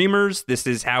who are dreamers. This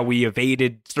is how we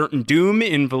evaded certain doom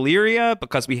in Valyria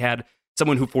because we had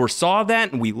someone who foresaw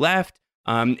that and we left.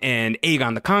 And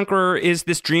Aegon the Conqueror is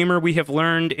this dreamer we have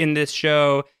learned in this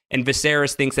show. And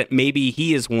Viserys thinks that maybe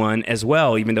he is one as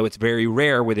well, even though it's very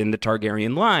rare within the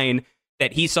Targaryen line,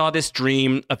 that he saw this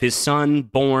dream of his son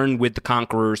born with the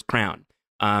Conqueror's crown.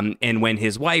 And when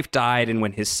his wife died and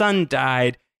when his son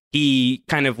died, he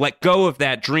kind of let go of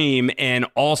that dream and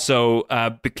also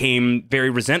became very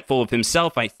resentful of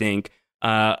himself, I think,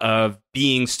 of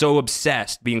being so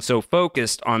obsessed, being so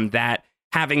focused on that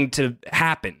having to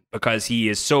happen because he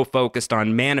is so focused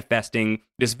on manifesting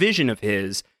this vision of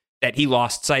his that he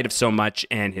lost sight of so much,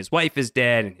 and his wife is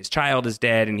dead and his child is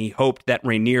dead, and he hoped that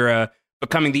Rhaenyra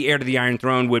becoming the heir to the Iron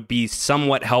Throne would be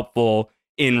somewhat helpful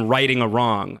in righting a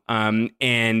wrong.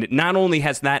 And not only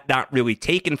has that not really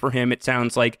taken for him, it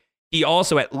sounds like he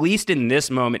also, at least in this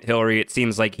moment, Hillary, it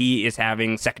seems like he is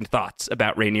having second thoughts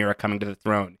about Rhaenyra coming to the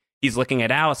throne. He's looking at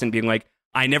Alicent being like,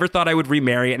 I never thought I would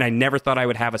remarry, and I never thought I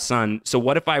would have a son. So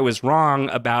what if I was wrong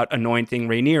about anointing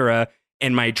Rhaenyra,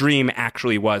 and my dream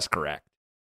actually was correct?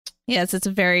 Yes, it's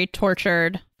a very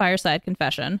tortured fireside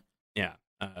confession. Yeah.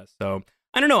 So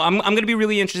I don't know. I'm going to be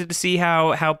really interested to see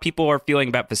how people are feeling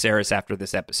about Viserys after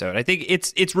this episode. I think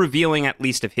it's revealing at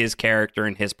least of his character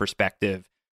and his perspective,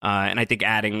 and I think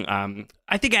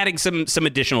adding some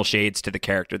additional shades to the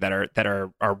character that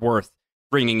are worth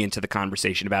bringing into the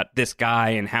conversation about this guy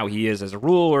and how he is as a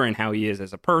ruler and how he is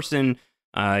as a person.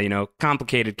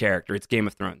 Complicated character. It's Game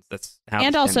of Thrones. That's how.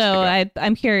 And also,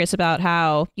 I'm curious about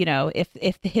how,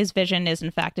 if his vision is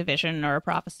in fact a vision or a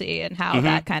prophecy, and how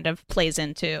that kind of plays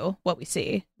into what we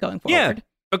see going forward.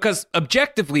 Because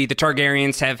objectively, the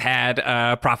Targaryens have had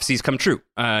prophecies come true.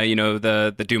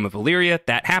 The Doom of Valyria,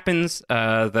 that happens.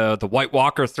 The White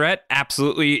Walker threat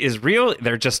absolutely is real.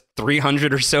 They're just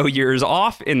 300 or so years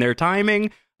off in their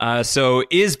timing. So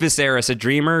is Viserys a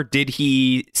dreamer? Did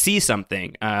he see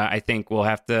something? I think we'll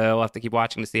have to keep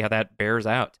watching to see how that bears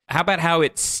out. How about how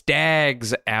it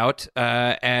stags out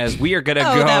as we are going to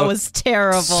go? Oh, that was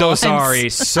terrible. So sorry.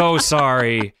 So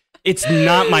sorry. It's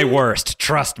not my worst,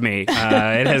 trust me. It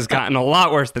has gotten a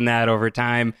lot worse than that over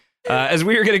time. As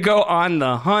we are going to go on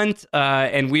the hunt,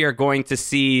 and we are going to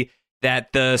see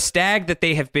that the stag that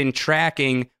they have been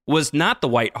tracking was not the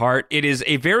White Hart. It is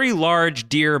a very large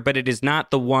deer, but it is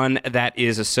not the one that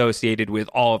is associated with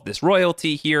all of this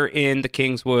royalty here in the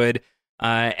Kingswood.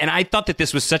 And I thought that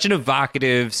this was such an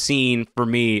evocative scene for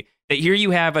me, that here you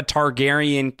have a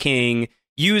Targaryen king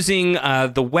using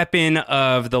the weapon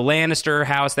of the Lannister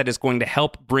house that is going to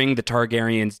help bring the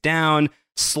Targaryens down,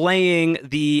 slaying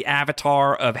the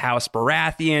avatar of House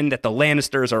Baratheon that the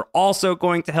Lannisters are also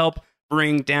going to help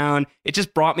bring down. It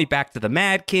just brought me back to the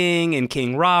Mad King and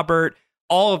King Robert.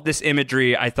 All of this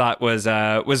imagery I thought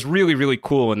was really, really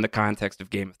cool in the context of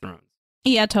Game of Thrones.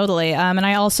 Yeah, totally. And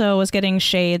I also was getting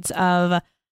shades of,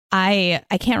 I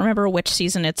can't remember which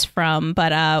season it's from,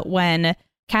 but when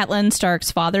Catelyn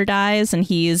Stark's father dies and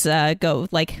he's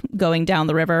going down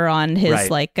the river on his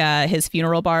his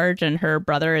funeral barge, and her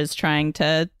brother is trying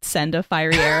to send a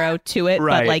fiery arrow to it,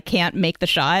 Right. but can't make the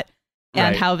shot.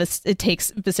 And Right. how it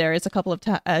takes Viserys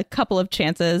a couple of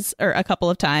chances or a couple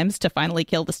of times to finally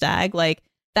kill the stag.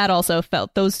 That also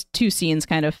felt, those two scenes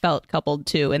kind of felt coupled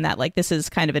too, in that this is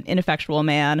kind of an ineffectual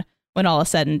man when all is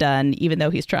said and done, even though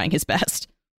he's trying his best.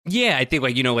 Yeah, I think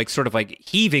sort of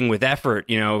heaving with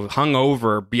effort, hung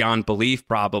over beyond belief,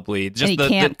 probably. Just and he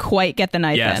can't quite get the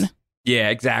knife in. Yeah,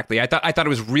 exactly. I thought it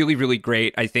was really, really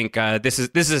great. I think this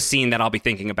is a scene that I'll be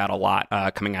thinking about a lot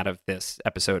coming out of this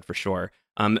episode for sure.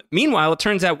 Meanwhile, it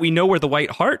turns out we know where the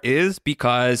White Hart is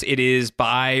because it is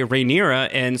by Rhaenyra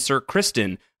and Sir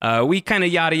Criston. We kind of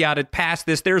yada-yada'd past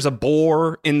this. There's a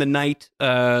boar in the night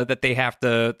that they have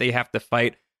to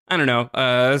fight. I don't know.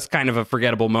 It's kind of a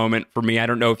forgettable moment for me. I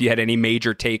don't know if you had any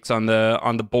major takes on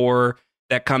the boar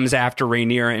that comes after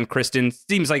Rhaenyra and Criston.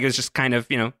 Seems like it's just kind of,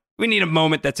 we need a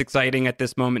moment that's exciting at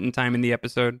this moment in time in the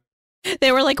episode.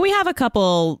 They were like, we have a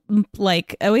couple,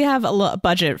 we have a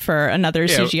budget for another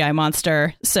CGI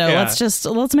monster, so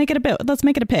let's make it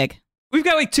a pig. We've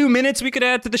got 2 minutes we could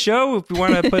add to the show if we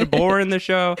want to put a boar in the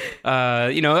show.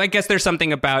 I guess there's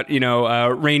something about,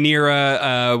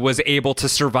 Rhaenyra was able to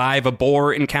survive a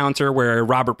boar encounter where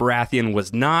Robert Baratheon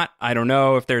was not. I don't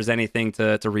know if there's anything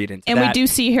to read into that. And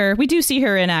we do see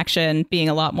her in action being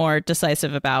a lot more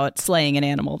decisive about slaying an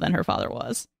animal than her father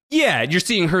was. Yeah, you're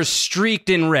seeing her streaked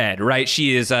in red, right?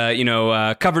 She is,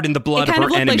 covered in the blood of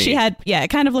her enemy. It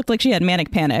kind of looked like she had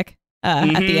manic panic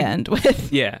at the end with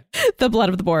the blood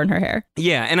of the boar in her hair.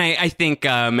 Yeah, and I think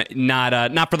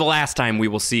not for the last time we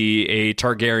will see a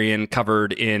Targaryen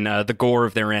covered in the gore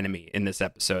of their enemy in this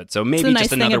episode. So maybe the nice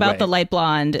just another thing about way. the light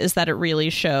blonde is that it really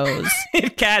shows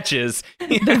it catches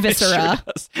the viscera.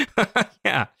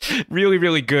 Yeah, really,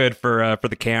 really good for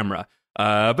the camera.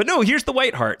 But no, here's the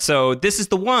White Hart. So this is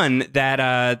the one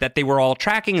that they were all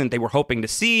tracking and they were hoping to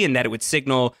see, and that it would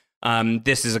signal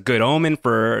this is a good omen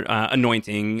for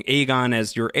anointing Aegon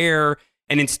as your heir.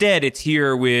 And instead, it's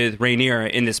here with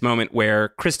Rhaenyra in this moment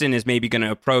where Criston is maybe going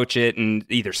to approach it and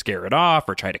either scare it off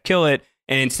or try to kill it.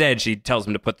 And instead, she tells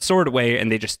him to put the sword away,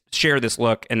 and they just share this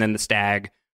look, and then the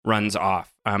stag runs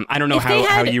off. I don't know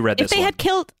how you read this. If they had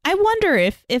killed, I wonder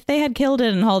if they had killed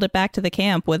it and hauled it back to the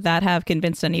camp, would that have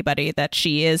convinced anybody that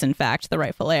she is in fact the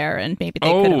rightful heir, and maybe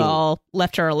they could have all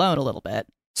left her alone a little bit.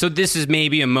 So this is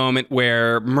maybe a moment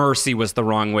where mercy was the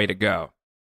wrong way to go.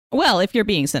 Well, if you're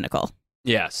being cynical.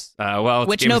 Yes. Well,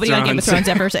 which nobody on Game of Thrones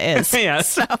ever is. Yes.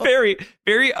 So. Very,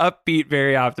 very upbeat,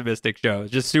 very optimistic show.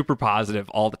 Just super positive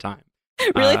all the time.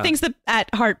 Really thinks that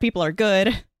at heart people are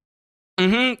good.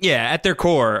 Mm-hmm. Yeah, at their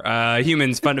core,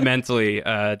 humans fundamentally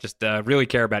just really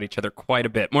care about each other quite a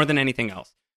bit, more than anything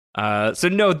else. So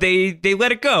no, they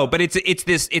let it go, but it's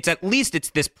at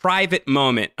least this private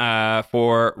moment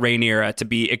for Rhaenyra to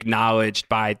be acknowledged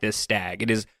by this stag. It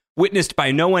is witnessed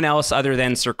by no one else other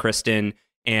than Sir Criston,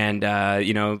 and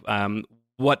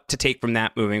what to take from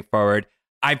that moving forward.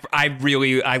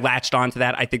 I latched onto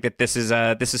that. I think that this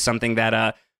is something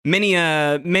that many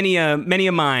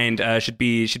a mind should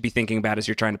be thinking about as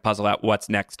you're trying to puzzle out what's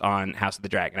next on House of the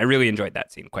Dragon. I really enjoyed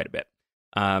that scene quite a bit.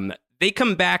 They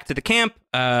come back to the camp.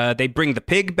 They bring the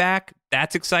pig back.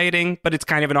 That's exciting, but it's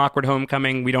kind of an awkward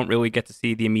homecoming. We don't really get to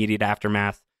see the immediate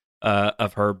aftermath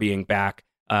of her being back.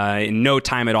 In no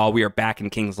time at all, we are back in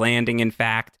King's Landing, in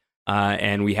fact.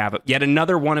 And we have yet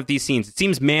another one of these scenes. It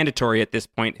seems mandatory at this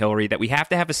point, Hillary, that we have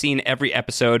to have a scene every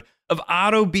episode of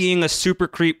Otto being a super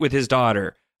creep with his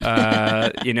daughter.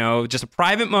 Just a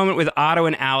private moment with Otto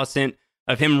and Alicent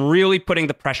of him really putting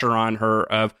the pressure on her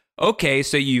of, okay,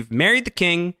 so you've married the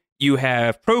king, you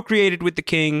have procreated with the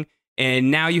king,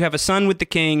 and now you have a son with the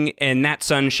king, and that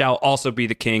son shall also be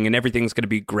the king, and everything's going to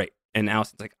be great. And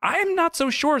Alicent's like, I'm not so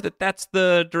sure that that's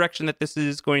the direction that this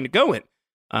is going to go in.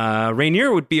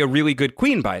 Rhaenyra would be a really good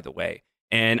queen, by the way.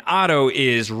 And Otto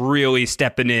is really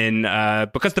stepping in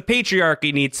because the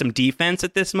patriarchy needs some defense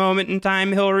at this moment in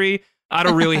time, Hillary.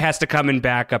 Otto really has to come and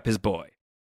back up his boy.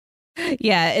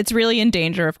 Yeah, it's really in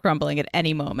danger of crumbling at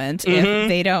any moment if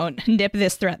they don't nip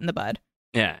this threat in the bud.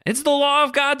 Yeah, it's the law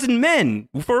of gods and men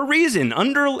for a reason.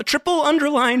 Triple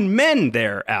underline men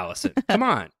there, Alicent. Come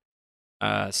on.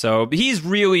 So he's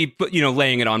really,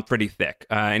 laying it on pretty thick.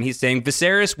 And he's saying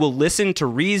Viserys will listen to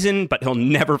reason, but he'll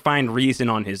never find reason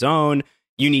on his own.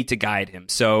 You need to guide him.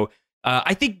 So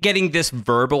I think getting this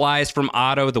verbalized from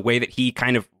Otto, the way that he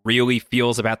kind of really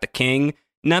feels about the king,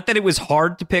 not that it was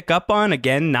hard to pick up on,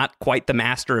 again, not quite the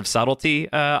master of subtlety,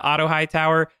 Otto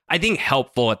Hightower, I think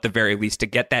helpful at the very least to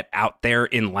get that out there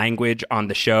in language on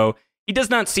the show. He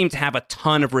does not seem to have a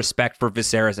ton of respect for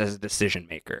Viserys as a decision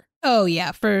maker. Oh,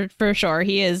 yeah, for sure.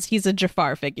 He's a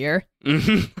Jafar figure.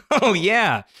 Oh,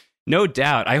 yeah. No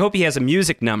doubt. I hope he has a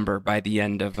music number by the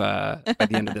end of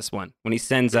this one, when he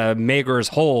sends Maegor's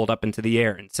hold up into the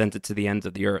air and sends it to the ends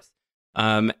of the earth.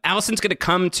 Alicent's going to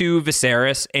come to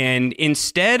Viserys, and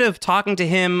instead of talking to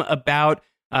him about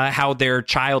how their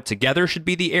child together should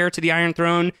be the heir to the Iron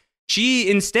Throne, she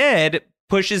instead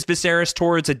pushes Viserys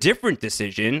towards a different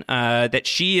decision, that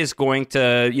she is going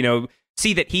to,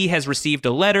 see that he has received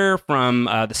a letter from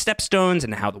the Stepstones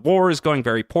and how the war is going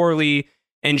very poorly.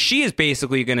 And she is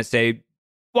basically going to say,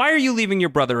 why are you leaving your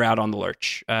brother out on the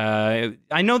lurch?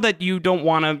 I know that you don't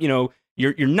want to,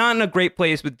 you're not in a great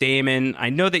place with Daemon. I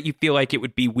know that you feel like it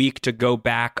would be weak to go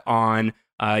back on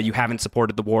you haven't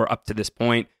supported the war up to this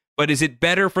point. But is it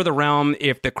better for the realm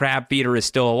if the crab feeder is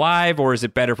still alive, or is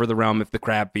it better for the realm if the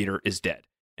crab feeder is dead?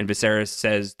 And Viserys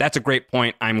says, that's a great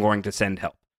point. I'm going to send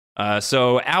help.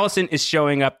 So Alicent is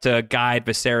showing up to guide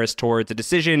Viserys towards a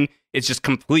decision. It's just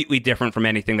completely different from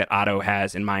anything that Otto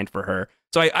has in mind for her.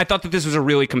 So I thought that this was a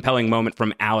really compelling moment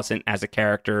from Alicent as a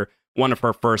character, one of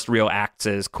her first real acts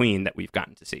as queen that we've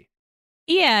gotten to see.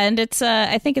 Yeah, and it's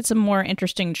I think it's a more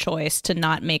interesting choice to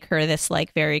not make her this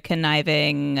very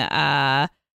conniving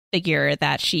figure,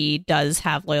 that she does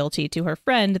have loyalty to her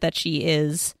friend, that she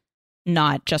is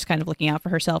not just kind of looking out for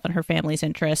herself and her family's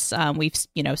interests.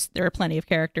 There are plenty of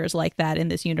characters like that in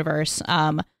this universe.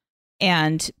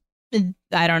 And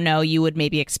I don't know, you would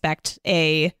maybe expect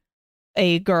a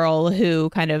girl who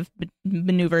kind of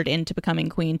maneuvered into becoming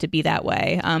queen to be that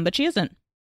way. But she isn't.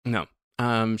 No,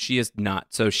 she is not.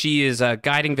 So she is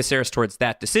guiding Viserys towards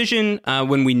that decision.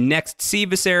 When we next see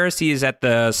Viserys, he is at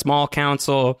the small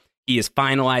council. He is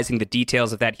finalizing the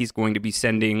details of that. He's going to be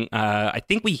sending, I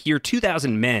think we hear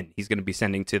 2,000 men he's going to be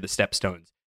sending to the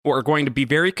Stepstones, who are going to be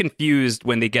very confused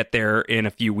when they get there in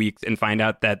a few weeks and find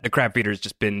out that the crab feeder has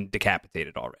just been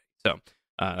decapitated already. So,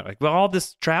 all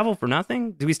this travel for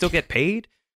nothing? Do we still get paid?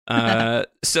 So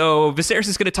Viserys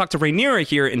is going to talk to Rhaenyra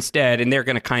here instead, and they're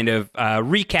going to kind of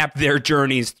recap their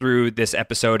journeys through this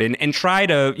episode and try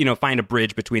to, find a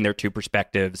bridge between their two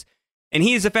perspectives. And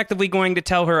he is effectively going to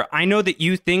tell her, I know that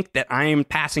you think that I am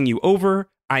passing you over.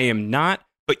 I am not,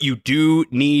 but you do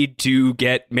need to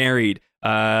get married.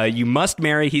 You must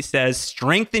marry, he says,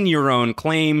 strengthen your own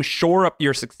claim, shore up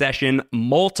your succession,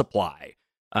 multiply.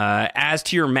 As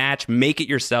to your match, make it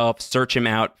yourself, search him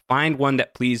out, find one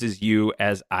that pleases you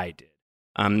as I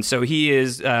did. So he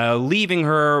is leaving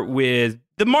her with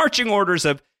the marching orders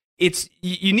of,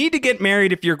 you need to get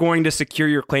married if you're going to secure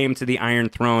your claim to the Iron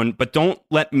Throne, but don't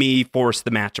let me force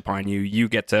the match upon you. You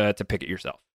get to pick it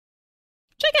yourself.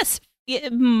 Which I guess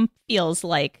it feels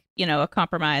like, a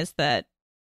compromise that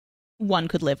one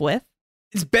could live with.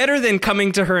 It's better than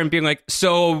coming to her and being like,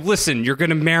 so listen, you're going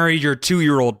to marry your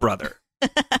 2-year-old brother.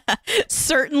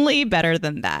 Certainly better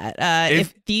than that.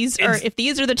 If these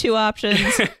are the two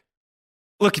options.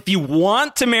 Look, if you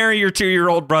want to marry your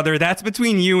 2-year-old brother, that's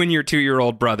between you and your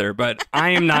 2-year-old brother, but I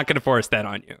am not going to force that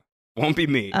on you. Won't be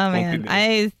me. Oh man,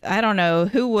 I don't know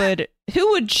who would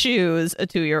choose a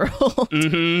 2-year-old.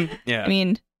 Mm-hmm. Yeah. I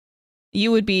mean,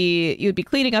 you would be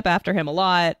cleaning up after him a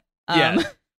lot. Yeah.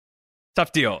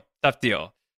 Tough deal.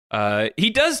 He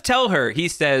does tell her, he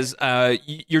says,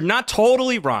 you're not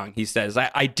totally wrong. He says,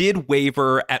 I did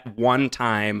waver at one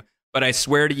time but I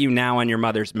swear to you now on your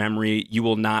mother's memory, you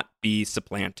will not be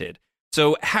supplanted.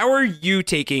 So how are you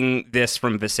taking this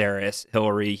from Viserys,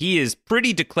 Hillary? He is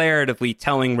pretty declaratively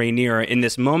telling Rhaenyra in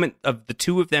this moment of the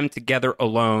two of them together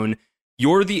alone,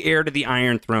 you're the heir to the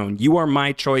Iron Throne. You are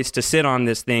my choice to sit on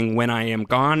this thing when I am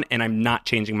gone, and I'm not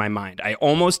changing my mind. I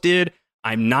almost did.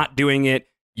 I'm not doing it.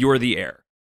 You're the heir.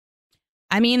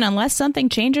 I mean, unless something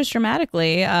changes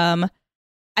dramatically,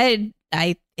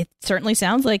 it certainly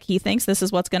sounds like he thinks this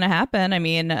is what's going to happen. I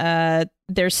mean,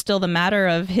 there's still the matter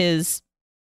of his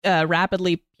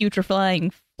rapidly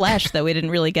putrefying flesh that we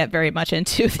didn't really get very much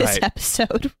into this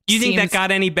episode. Do you think that got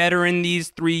any better in these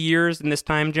 3 years in this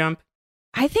time jump?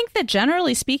 I think that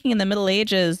generally speaking, in the Middle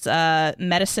Ages,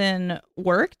 medicine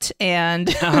worked, and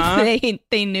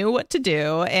they knew what to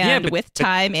do. And with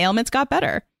time, ailments got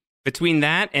better. Between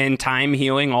that and time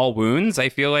healing all wounds, I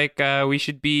feel like we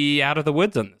should be out of the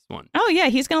woods on this one. Oh, yeah.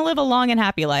 He's going to live a long and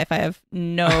happy life. I have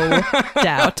no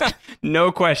doubt.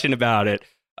 No question about it.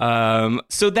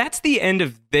 So that's the end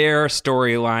of their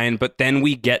storyline. But then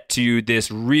we get to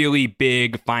this really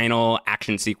big final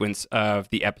action sequence of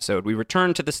the episode. We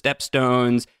return to the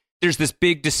Stepstones. There's this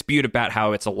big dispute about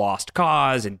how it's a lost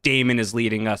cause, and Daemon is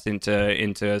leading us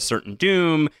into certain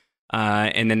doom.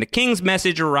 And then the king's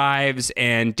message arrives,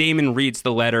 and Daemon reads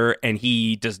the letter, and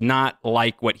he does not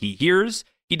like what he hears.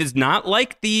 He does not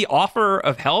like the offer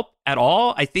of help at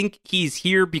all. I think he's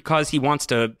here because he wants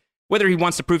to, whether he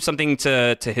wants to prove something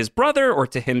to his brother or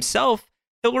to himself.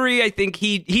 Hillary, I think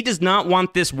he does not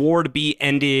want this war to be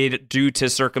ended due to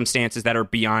circumstances that are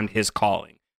beyond his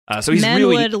calling. So he's men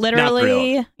would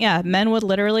literally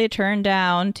turn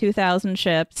down 2,000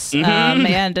 ships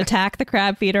and attack the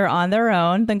crab feeder on their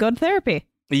own, then go to therapy.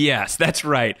 Yes, that's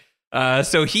right.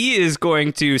 So he is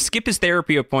going to skip his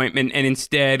therapy appointment and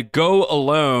instead go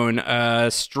alone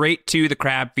straight to the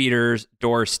crab feeder's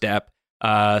doorstep,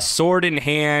 sword in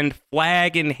hand,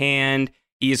 flag in hand.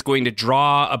 He is going to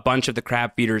draw a bunch of the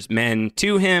crab feeder's men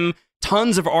to him.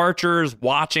 Tons of archers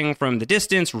watching from the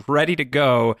distance, ready to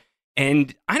go.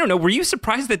 And I don't know, were you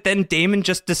surprised that then Daemon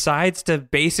just decides to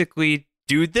basically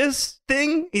do this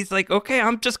thing? He's like, okay,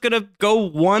 I'm just going to go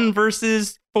 1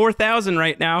 versus 4,000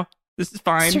 right now. This is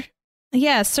fine.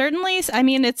 Yeah, certainly. I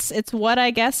mean, it's what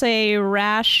I guess a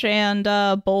rash and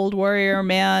bold warrior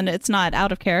man. It's not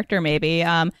out of character, maybe.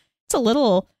 It's a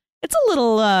little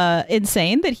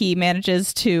insane that he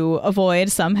manages to avoid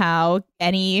somehow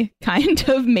any kind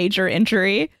of major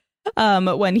injury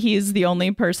when he's the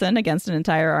only person against an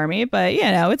entire army. But, you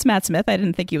know, it's Matt Smith. I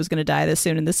didn't think he was going to die this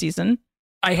soon in the season.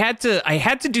 I had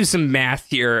to do some math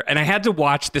here, and I had to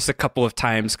watch this a couple of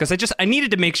times because I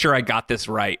needed to make sure I got this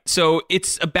right. So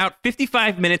it's about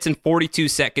 55 minutes and 42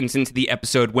 seconds into the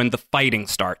episode when the fighting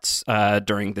starts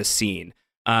during this scene.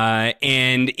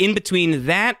 And in between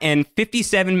that and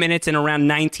 57 minutes and around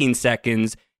 19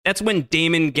 seconds, that's when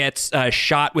Daemon gets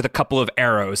shot with a couple of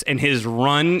arrows and his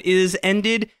run is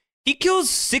ended. He kills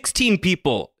 16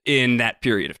 people in that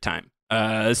period of time.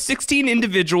 16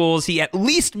 individuals he at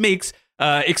least makes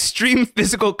extreme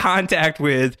physical contact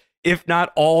with, if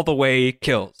not all the way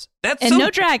kills.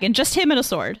 No dragon, just him and a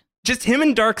sword. Just him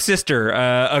and Dark Sister,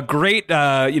 a great,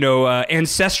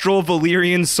 ancestral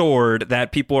Valyrian sword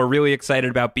that people are really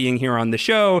excited about being here on the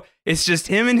show. It's just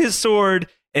him and his sword,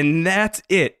 and that's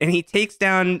it. And he takes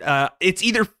down, it's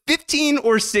either 15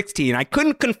 or 16. I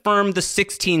couldn't confirm the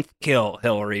 16th kill,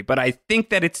 Hillary, but I think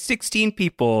that it's 16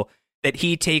 people that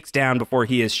he takes down before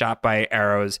he is shot by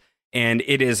arrows. And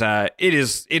it is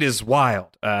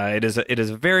wild. It is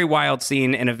a very wild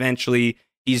scene, and eventually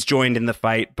he's joined in the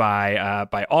fight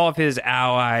by all of his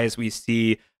allies. We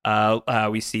see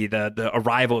the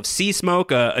arrival of Sea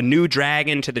Smoke, a new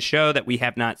dragon to the show that we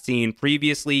have not seen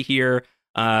previously here.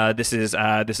 This is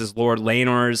Lord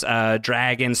Laenor's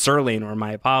dragon, Sir Laenor.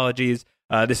 My apologies.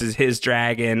 This is his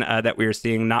dragon that we are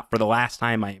seeing, not for the last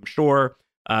time, I am sure.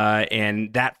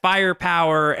 And that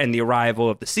firepower and the arrival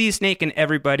of the Sea Snake and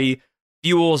everybody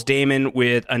fuels Daemon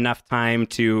with enough time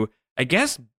to, I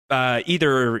guess,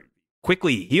 either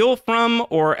quickly heal from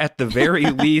or at the very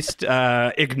least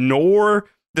ignore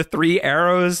the 3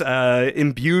 arrows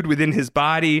imbued within his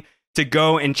body to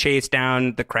go and chase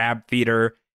down the crab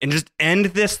feeder and just end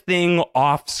this thing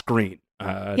off screen.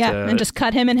 And just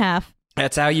cut him in half.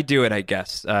 That's how you do it, I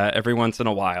guess, every once in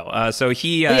a while. So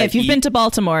he... if you've been to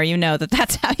Baltimore, you know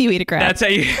that's how you eat a crab. That's how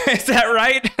you... Is that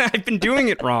right? I've been doing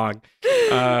it wrong.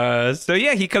 So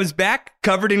yeah, he comes back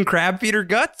covered in crab feeder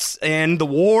guts, and the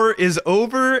war is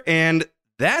over, and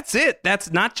that's it. That's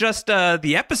not just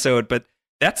the episode, but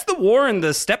that's the war in the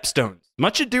Stepstones.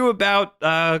 Much ado about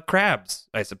crabs,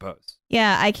 I suppose.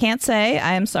 Yeah, I can't say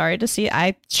I am sorry to see.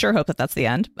 I sure hope that that's the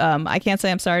end. I can't say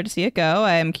I'm sorry to see it go.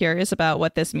 I am curious about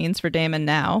what this means for Daemon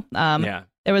now.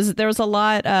 There was a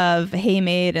lot of hay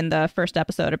made in the first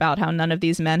episode about how none of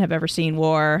these men have ever seen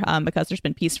war because there's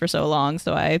been peace for so long.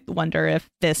 So I wonder if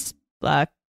this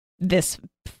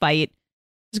fight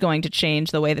is going to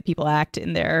change the way that people act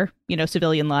in their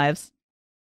civilian lives.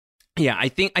 Yeah, I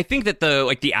think that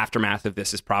the aftermath of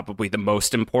this is probably the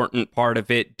most important part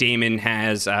of it. Daemon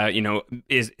has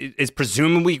is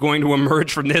presumably going to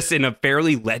emerge from this in a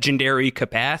fairly legendary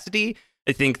capacity.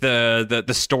 I think the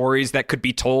stories that could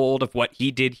be told of what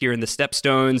he did here in the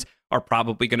Stepstones are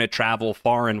probably going to travel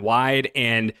far and wide.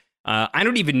 And I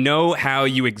don't even know how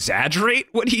you exaggerate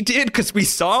what he did, because we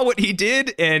saw what he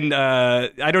did, and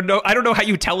I don't know how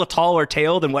you tell a taller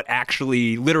tale than what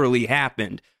actually literally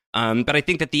happened. But I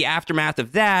think that the aftermath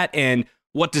of that, and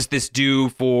what does this do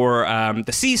for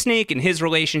the Sea Snake and his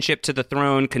relationship to the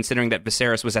throne, considering that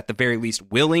Viserys was at the very least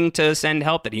willing to send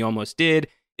help, that he almost did,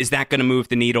 is that going to move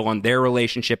the needle on their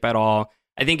relationship at all?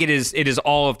 I think it is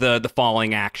all of the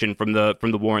falling action from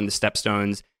the War in the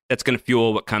Stepstones that's going to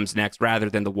fuel what comes next, rather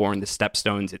than the War in the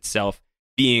Stepstones itself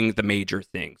being the major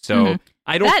thing. So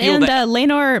I don't feel that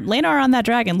Laenor on that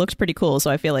dragon looked pretty cool. So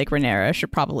I feel like Rhaenyra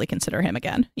should probably consider him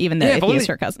again, even though if he is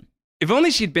her cousin. If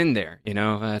only she'd been there,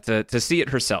 to see it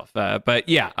herself. But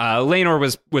yeah, Laenor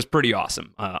was pretty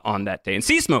awesome on that day, and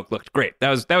Sea Smoke looked great. That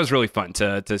was really fun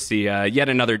to see yet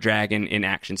another dragon in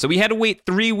action. So we had to wait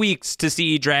 3 weeks to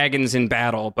see dragons in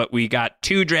battle, but we got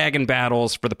 2 dragon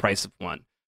battles for the price of 1.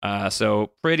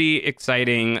 So pretty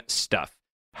exciting stuff.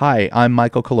 Hi, I'm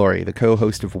Michael Calori, the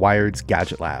co-host of Wired's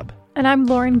Gadget Lab. And I'm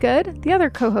Lauren Good, the other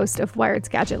co-host of Wired's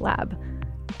Gadget Lab.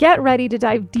 Get ready to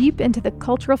dive deep into the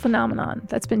cultural phenomenon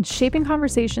that's been shaping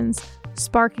conversations,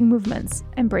 sparking movements,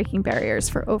 and breaking barriers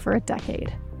for over a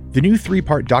decade. The new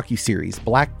 3-part docuseries,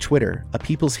 Black Twitter, A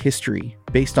People's History,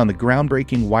 based on the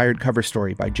groundbreaking Wired cover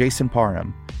story by Jason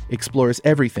Parham, explores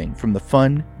everything from the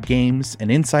fun, games,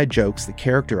 and inside jokes that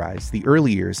characterize the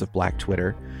early years of Black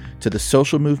Twitter to the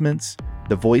social movements,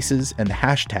 the voices, and the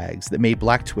hashtags that made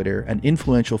Black Twitter an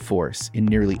influential force in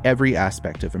nearly every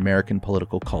aspect of American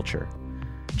political culture.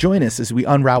 Join us as we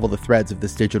unravel the threads of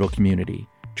this digital community,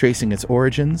 tracing its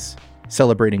origins,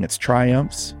 celebrating its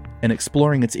triumphs, and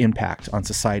exploring its impact on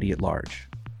society at large.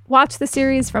 Watch the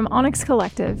series from Onyx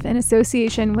Collective in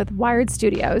association with Wired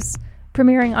Studios,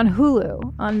 premiering on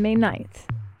Hulu on May 9th.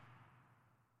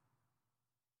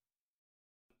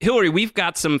 Hillary, we've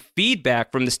got some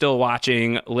feedback from the Still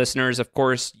Watching listeners. Of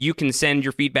course, you can send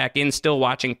your feedback in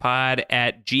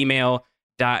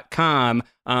stillwatchingpod@gmail.com.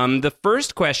 The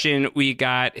first question we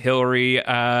got, Hillary,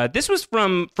 this was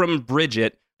from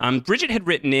Bridget. Bridget had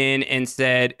written in and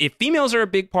said, if females are a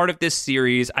big part of this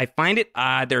series, I find it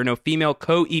odd there are no female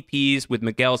co-EPs with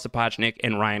Miguel Sapochnik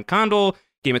and Ryan Condal.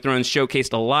 Game of Thrones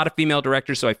showcased a lot of female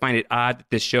directors, so I find it odd that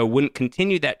this show wouldn't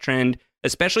continue that trend,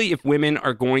 especially if women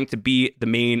are going to be the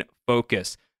main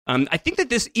focus. I think that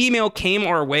this email came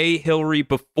our way, Hillary,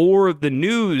 before the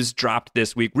news dropped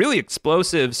this week. Really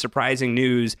explosive, surprising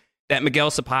news that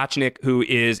Miguel Sapochnik, who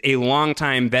is a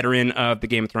longtime veteran of the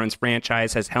Game of Thrones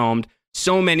franchise, has helmed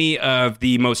so many of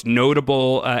the most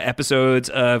notable episodes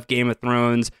of Game of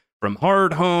Thrones, from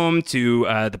Hardhome to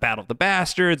the Battle of the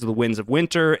Bastards, the Winds of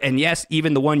Winter, and yes,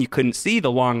 even the one you couldn't see,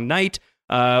 The Long Night,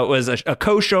 was a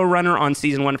co-showrunner on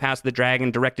season 1 of House of the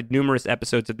Dragon, directed numerous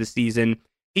episodes of the season.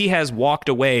 He has walked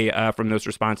away from those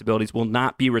responsibilities, will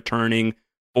not be returning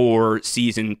for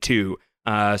season 2.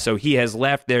 So he has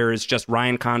left. There is just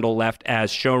Ryan Condal left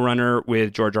as showrunner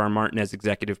with George R. R. Martin as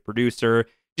executive producer.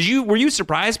 Were you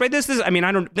surprised by this?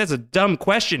 That's a dumb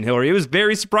question, Hillary. It was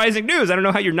very surprising news. I don't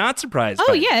know how you're not surprised.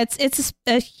 Oh, yeah. It's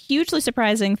a hugely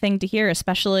surprising thing to hear,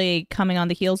 especially coming on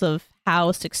the heels of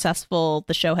how successful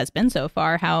the show has been so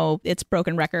far, how it's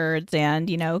broken records and,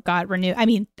 got renewed. I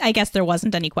mean, I guess there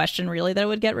wasn't any question really that it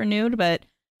would get renewed, but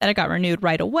that it got renewed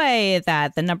right away,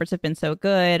 that the numbers have been so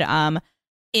good.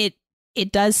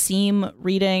 It does seem,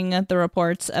 reading the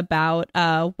reports about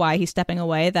why he's stepping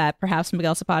away, that perhaps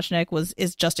Miguel Sapochnik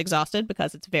is just exhausted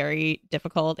because it's very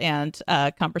difficult and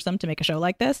cumbersome to make a show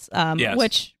like this. Yes.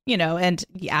 Which, and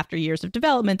after years of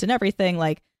development and everything,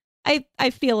 like I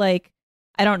feel like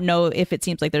I don't know if it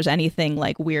seems like there's anything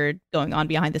like weird going on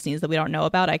behind the scenes that we don't know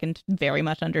about. I can very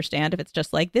much understand if it's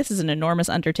just like, this is an enormous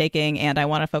undertaking and I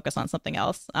want to focus on something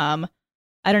else.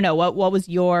 I don't know. What was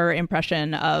your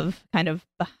impression of kind of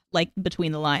like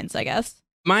between the lines, I guess?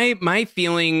 My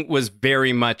feeling was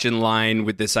very much in line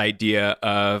with this idea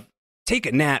of take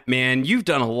a nap, man. You've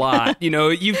done a lot.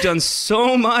 You've done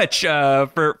so much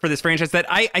for this franchise that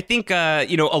I think, a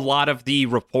lot of the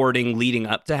reporting leading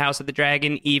up to House of the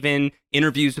Dragon, even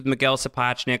interviews with Miguel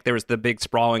Sapochnik, there was the big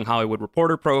sprawling Hollywood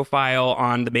Reporter profile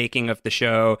on the making of the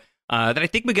show, that I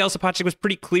think Miguel Sapochnik was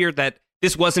pretty clear that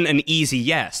this wasn't an easy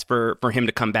yes for him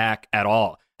to come back at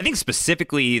all. I think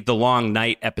specifically the Long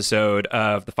Night episode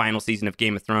of the final season of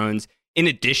Game of Thrones, in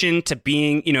addition to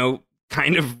being,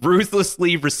 kind of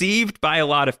ruthlessly received by a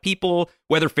lot of people,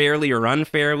 whether fairly or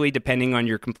unfairly, depending on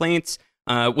your complaints,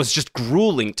 was just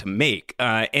grueling to make.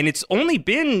 And it's only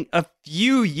been a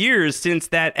few years since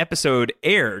that episode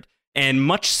aired, and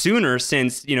much sooner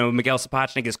since, Miguel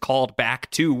Sapochnik is called back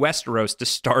to Westeros to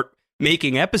start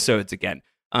making episodes again.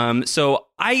 So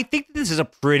I think this is a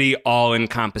pretty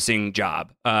all-encompassing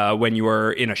job when you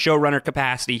are in a showrunner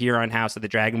capacity here on House of the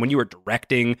Dragon, when you are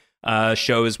directing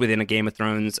shows within a Game of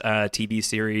Thrones TV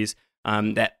series.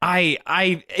 That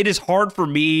it is hard for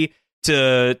me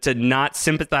to not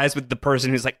sympathize with the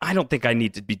person who's like, I don't think I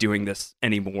need to be doing this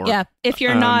anymore. Yeah, if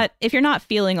you're not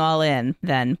feeling all in,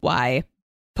 then why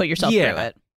put yourself through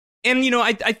it? And,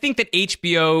 I think that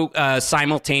HBO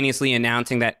simultaneously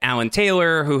announcing that Alan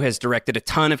Taylor, who has directed a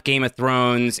ton of Game of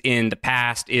Thrones in the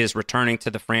past, is returning to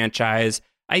the franchise.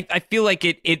 I feel like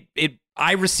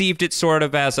I received it sort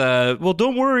of as a, well,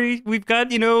 don't worry, we've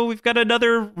got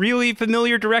another really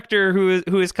familiar director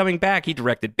who is coming back. He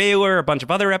directed Baylor, a bunch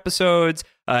of other episodes,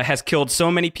 has killed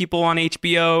so many people on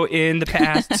HBO in the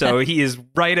past, so he is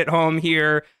right at home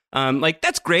here.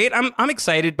 That's great. I'm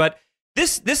excited, but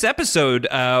This episode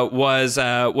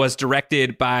was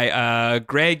directed by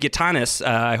Greg Yaitanes.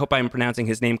 I hope I'm pronouncing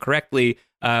his name correctly.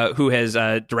 Who has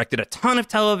directed a ton of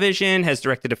television, has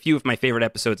directed a few of my favorite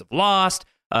episodes of Lost.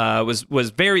 Was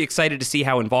very excited to see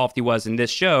how involved he was in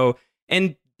this show,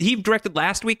 and he directed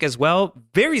last week as well.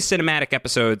 Very cinematic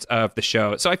episodes of the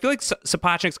show. So I feel like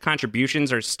Sapochnik's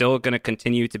contributions are still going to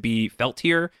continue to be felt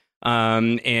here,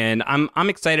 and I'm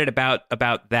excited about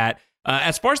that.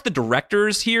 As far as the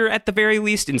directors here, at the very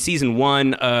least, in season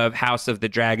 1 of House of the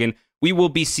Dragon, we will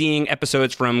be seeing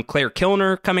episodes from Claire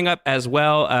Kilner coming up as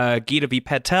well. Geeta V.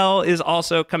 Patel is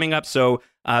also coming up. So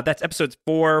that's episodes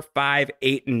 4, 5,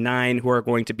 8, and 9, who are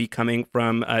going to be coming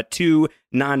from 2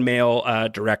 non-male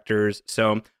directors.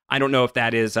 So I don't know if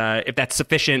that's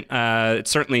sufficient.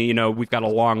 Certainly, we've got a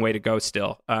long way to go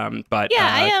still. But yeah,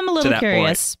 I am a little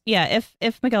curious. Point. Yeah,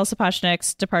 if Miguel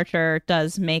Sapochnik's departure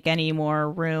does make any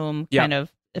more room, kind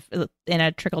of if, in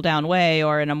a trickle down way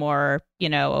or in a more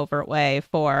overt way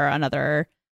for another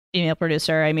female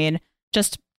producer. I mean,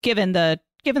 just given the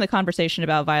conversation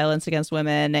about violence against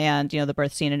women and the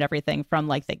birth scene and everything from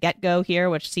like the get go here,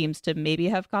 which seems to maybe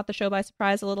have caught the show by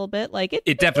surprise a little bit. Like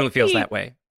it definitely feels that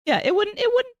way. Yeah, it wouldn't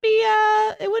be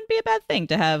a bad thing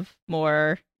to have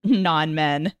more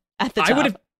non-men at the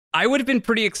top. I would have been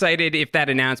pretty excited if that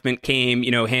announcement came,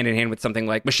 hand in hand with something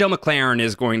like Michelle MacLaren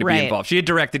is going to be involved. She had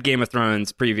directed Game of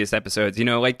Thrones previous episodes,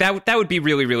 like that would be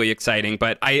really, really exciting.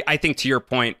 But I think, to your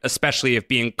point, especially of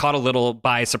being caught a little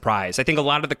by surprise, I think a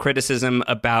lot of the criticism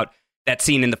about that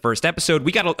scene in the first episode,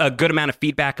 we got a good amount of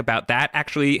feedback about that.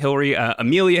 Actually, Hillary,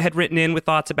 Amelia had written in with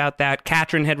thoughts about that.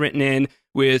 Katrin had written in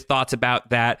with thoughts about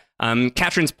that.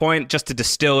 Katrin's point, just to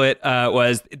distill it,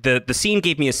 was the scene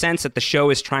gave me a sense that the show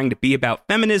is trying to be about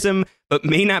feminism, but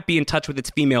may not be in touch with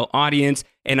its female audience.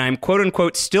 And I'm quote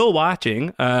unquote still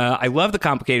watching. I love the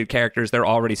complicated characters they're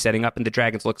already setting up, and the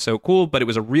dragons look so cool. But it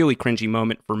was a really cringy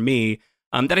moment for me.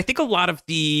 That I think a lot of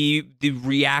the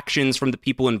reactions from the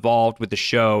people involved with the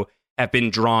show have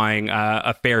been drawing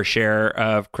a fair share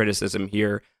of criticism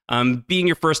here. Being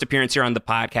your first appearance here on the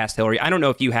podcast, Hillary, I don't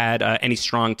know if you had any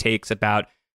strong takes about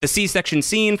the C-section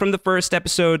scene from the first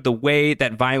episode, the way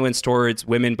that violence towards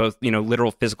women, both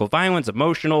literal physical violence,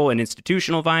 emotional and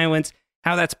institutional violence,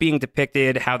 how that's being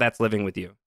depicted, how that's living with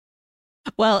you.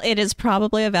 Well, it is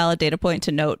probably a valid data point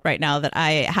to note right now that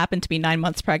I happen to be 9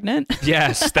 months pregnant.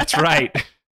 Yes, that's right.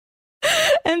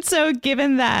 And so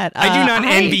given that, I do not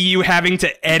envy you having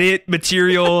to edit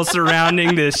material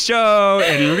surrounding this show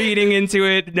and reading into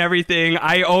it and everything.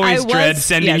 I always dread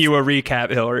sending you a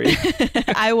recap, Hillary.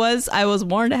 I was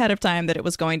warned ahead of time that it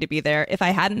was going to be there. If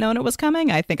I hadn't known it was coming,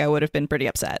 I think I would have been pretty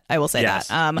upset. I will say that.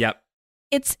 Yep.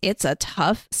 It's a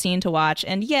tough scene to watch.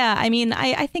 And yeah, I mean,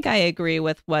 I think I agree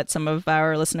with what some of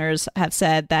our listeners have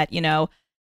said, that,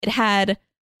 it had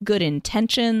good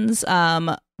intentions,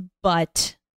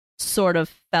 but sort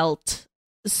of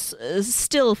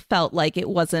still felt like it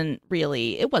wasn't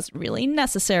really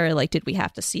necessary. Like, did we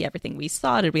have to see everything we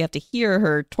saw? Did we have to hear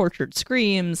her tortured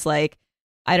screams? Like,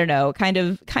 I don't know, kind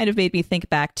of made me think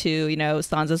back to,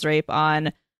 Sansa's rape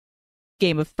on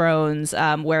Game of Thrones,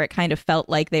 where it kind of felt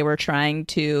like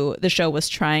the show was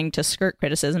trying to skirt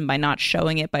criticism by not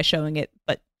showing it,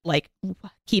 but like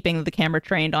keeping the camera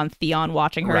trained on Theon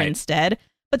watching her instead.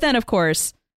 But then, of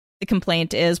course, the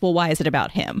complaint is, well, why is it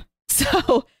about him?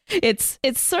 So it's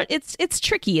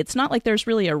tricky. It's not like there's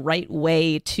really a right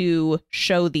way to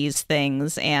show these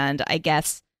things. And I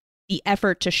guess the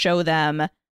effort to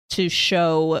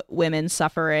show women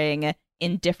suffering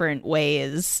in different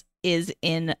ways is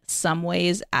in some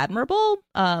ways admirable,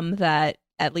 that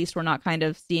at least we're not kind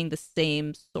of seeing the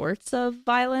same sorts of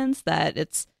violence, that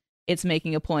it's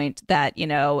making a point that, you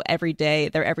know,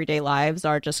 their everyday lives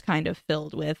are just kind of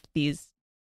filled with these,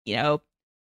 you know,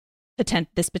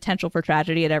 this potential for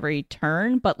tragedy at every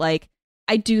turn. But like,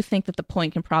 I do think that the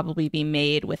point can probably be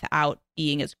made without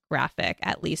being as graphic,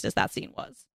 at least as that scene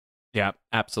was. Yeah,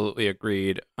 absolutely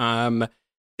agreed.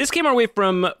 This came our way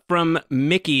from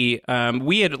Mickey.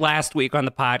 We had last week on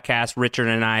the podcast, Richard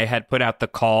and I had put out the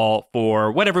call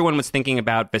for what everyone was thinking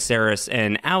about Viserys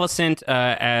and Alicent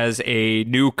as a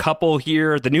new couple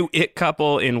here, the new it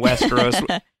couple in Westeros.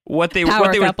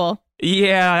 Couple.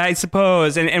 Yeah, I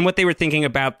suppose. And what they were thinking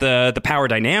about the power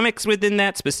dynamics within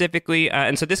that specifically.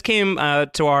 And so this came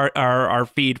to our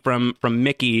feed from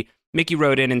Mickey. Mickey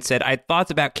wrote in and said, I had thoughts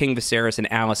about King Viserys and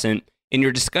Alicent. In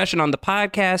your discussion on the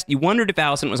podcast, you wondered if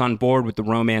Alicent was on board with the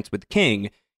romance with the king.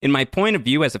 In my point of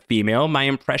view as a female, my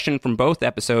impression from both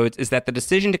episodes is that the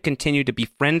decision to continue to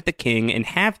befriend the king and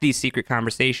have these secret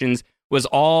conversations was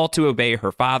all to obey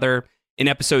her father. In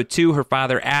episode 2, her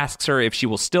father asks her if she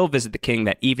will still visit the king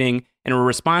that evening, and her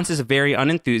response is very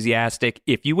unenthusiastic,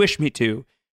 if you wish me to.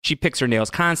 She picks her nails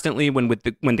constantly when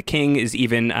the king is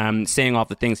even saying all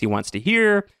the things he wants to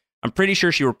hear. I'm pretty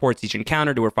sure she reports each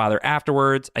encounter to her father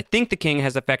afterwards. I think the king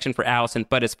has affection for Alicent,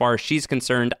 but as far as she's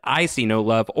concerned, I see no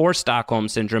love or Stockholm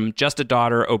Syndrome, just a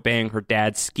daughter obeying her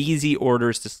dad's skeezy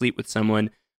orders to sleep with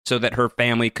someone so that her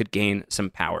family could gain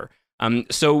some power.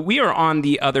 So we are on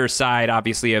the other side,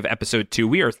 obviously, of episode 2.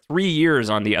 We are 3 years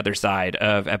on the other side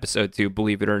of episode 2,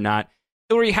 believe it or not.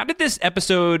 Hillary, how did this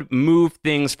episode move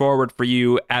things forward for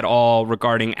you at all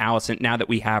regarding Alicent now that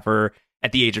we have her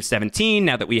at the age of 17,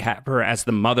 now that we have her as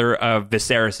the mother of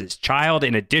Viserys' child,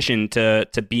 in addition to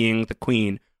being the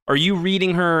queen? Are you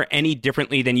reading her any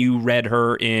differently than you read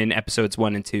her in episodes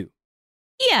 1 and 2?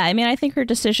 Yeah, I mean, I think her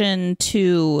decision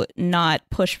to not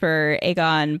push for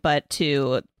Aegon, but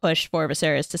to push for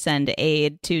Viserys to send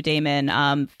aid to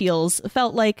Daemon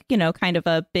felt like, you know, kind of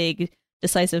a big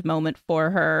decisive moment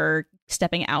for her,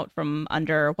 stepping out from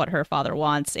under what her father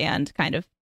wants and kind of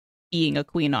being a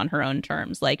queen on her own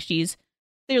terms. Like, she's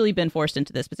clearly been forced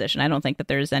into this position. I don't think that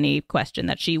there's any question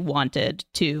that she wanted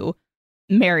to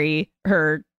marry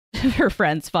her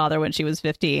friend's father when she was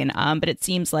 15. But it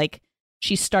seems like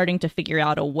she's starting to figure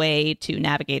out a way to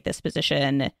navigate this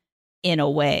position in a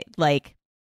way like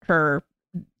her,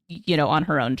 you know, on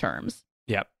her own terms.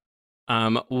 Yep.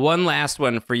 One last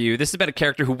one for you. This is about a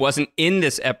character who wasn't in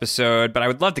this episode, but I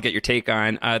would love to get your take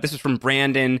on. This was from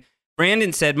Brandon.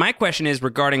 Brandon said, my question is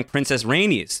regarding Princess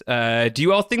Rhaenys. Do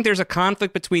you all think there's a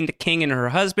conflict between the king and her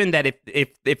husband, that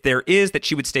if there is, that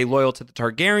she would stay loyal to the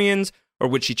Targaryens, or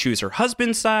would she choose her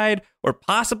husband's side, or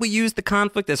possibly use the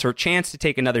conflict as her chance to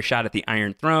take another shot at the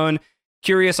Iron Throne?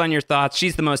 Curious on your thoughts.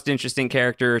 She's the most interesting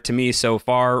character to me so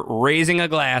far, raising a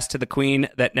glass to the queen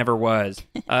that never was.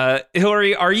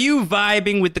 Hillary, are you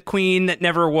vibing with the queen that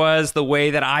never was the way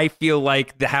that I feel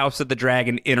like the House of the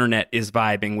Dragon internet is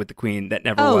vibing with the queen that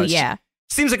never was? Oh, yeah.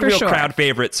 Seems like a real crowd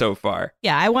favorite so far.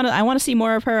 Yeah, I want to see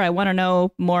more of her. I want to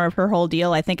know more of her whole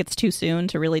deal. I think it's too soon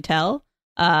to really tell,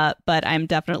 but I'm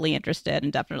definitely interested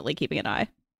and definitely keeping an eye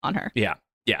on her. Yeah,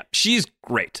 she's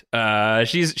great.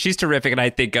 She's terrific, and I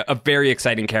think a very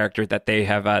exciting character that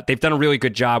they've done a really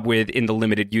good job with in the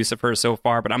limited use of her so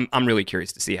far. But I'm really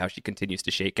curious to see how she continues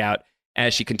to shake out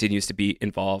as she continues to be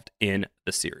involved in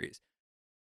the series.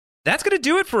 That's going to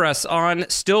do it for us on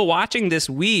Still Watching this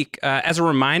week. As a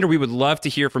reminder, we would love to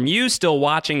hear from you.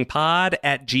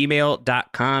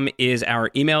 stillwatchingpod@gmail.com is our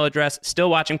email address.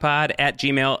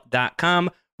 stillwatchingpod@gmail.com.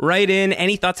 Write in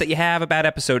any thoughts that you have about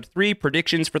episode 3,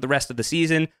 predictions for the rest of the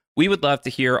season. We would love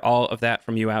to hear all of that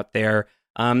from you out there.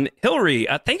 Hillary,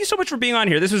 thank you so much for being on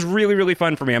here. This was really, really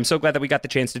fun for me. I'm so glad that we got the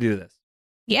chance to do this.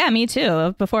 Yeah, me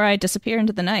too. Before I disappear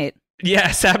into the night.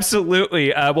 Yes,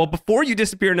 absolutely. Well, before you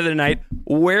disappear into the night,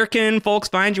 where can folks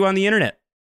find you on the internet?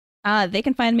 They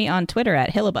can find me on Twitter at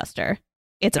Hilibuster.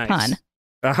 It's a pun.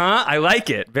 I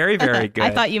like it. Very, very good. I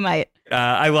thought you might.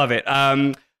 I love it.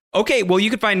 Okay, well, you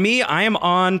can find me. I am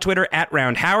on Twitter at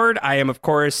Round Howard. I am, of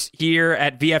course, here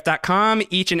at VF.com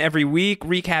each and every week,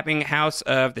 recapping House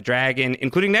of the Dragon,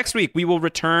 including next week. We will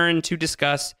return to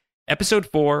discuss episode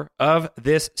 4 of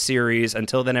this series.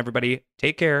 Until then, everybody,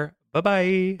 take care.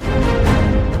 Bye-bye.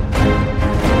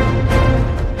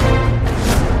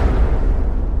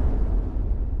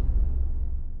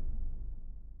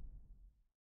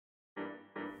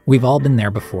 We've all been there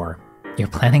before. You're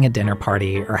planning a dinner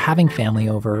party or having family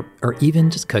over or even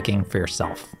just cooking for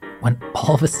yourself when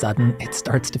all of a sudden it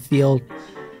starts to feel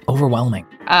overwhelming.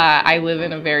 I live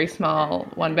in a very small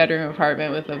one-bedroom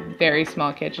apartment with a very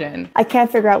small kitchen. I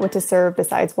can't figure out what to serve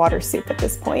besides water soup at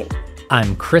this point.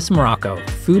 I'm Chris Morocco,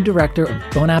 food director of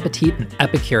Bon Appetit and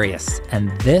Epicurious, and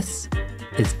this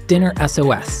is Dinner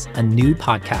SOS, a new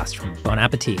podcast from Bon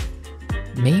Appetit.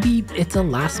 Maybe it's a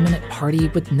last-minute party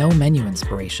with no menu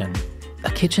inspiration,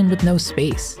 a kitchen with no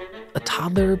space, a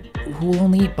toddler who will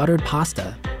only eat buttered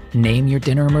pasta. Name your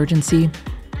dinner emergency.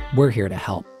 We're here to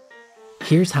help.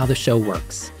 Here's how the show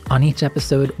works. On each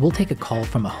episode, we'll take a call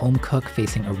from a home cook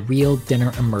facing a real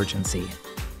dinner emergency.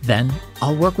 Then,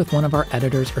 I'll work with one of our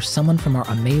editors or someone from our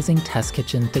amazing test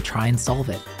kitchen to try and solve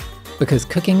it. Because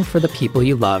cooking for the people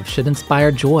you love should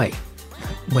inspire joy,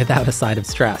 without a side of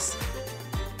stress.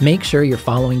 Make sure you're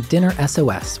following Dinner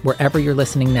SOS wherever you're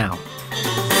listening now.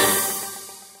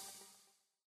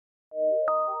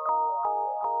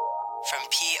 From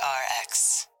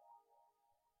PRX.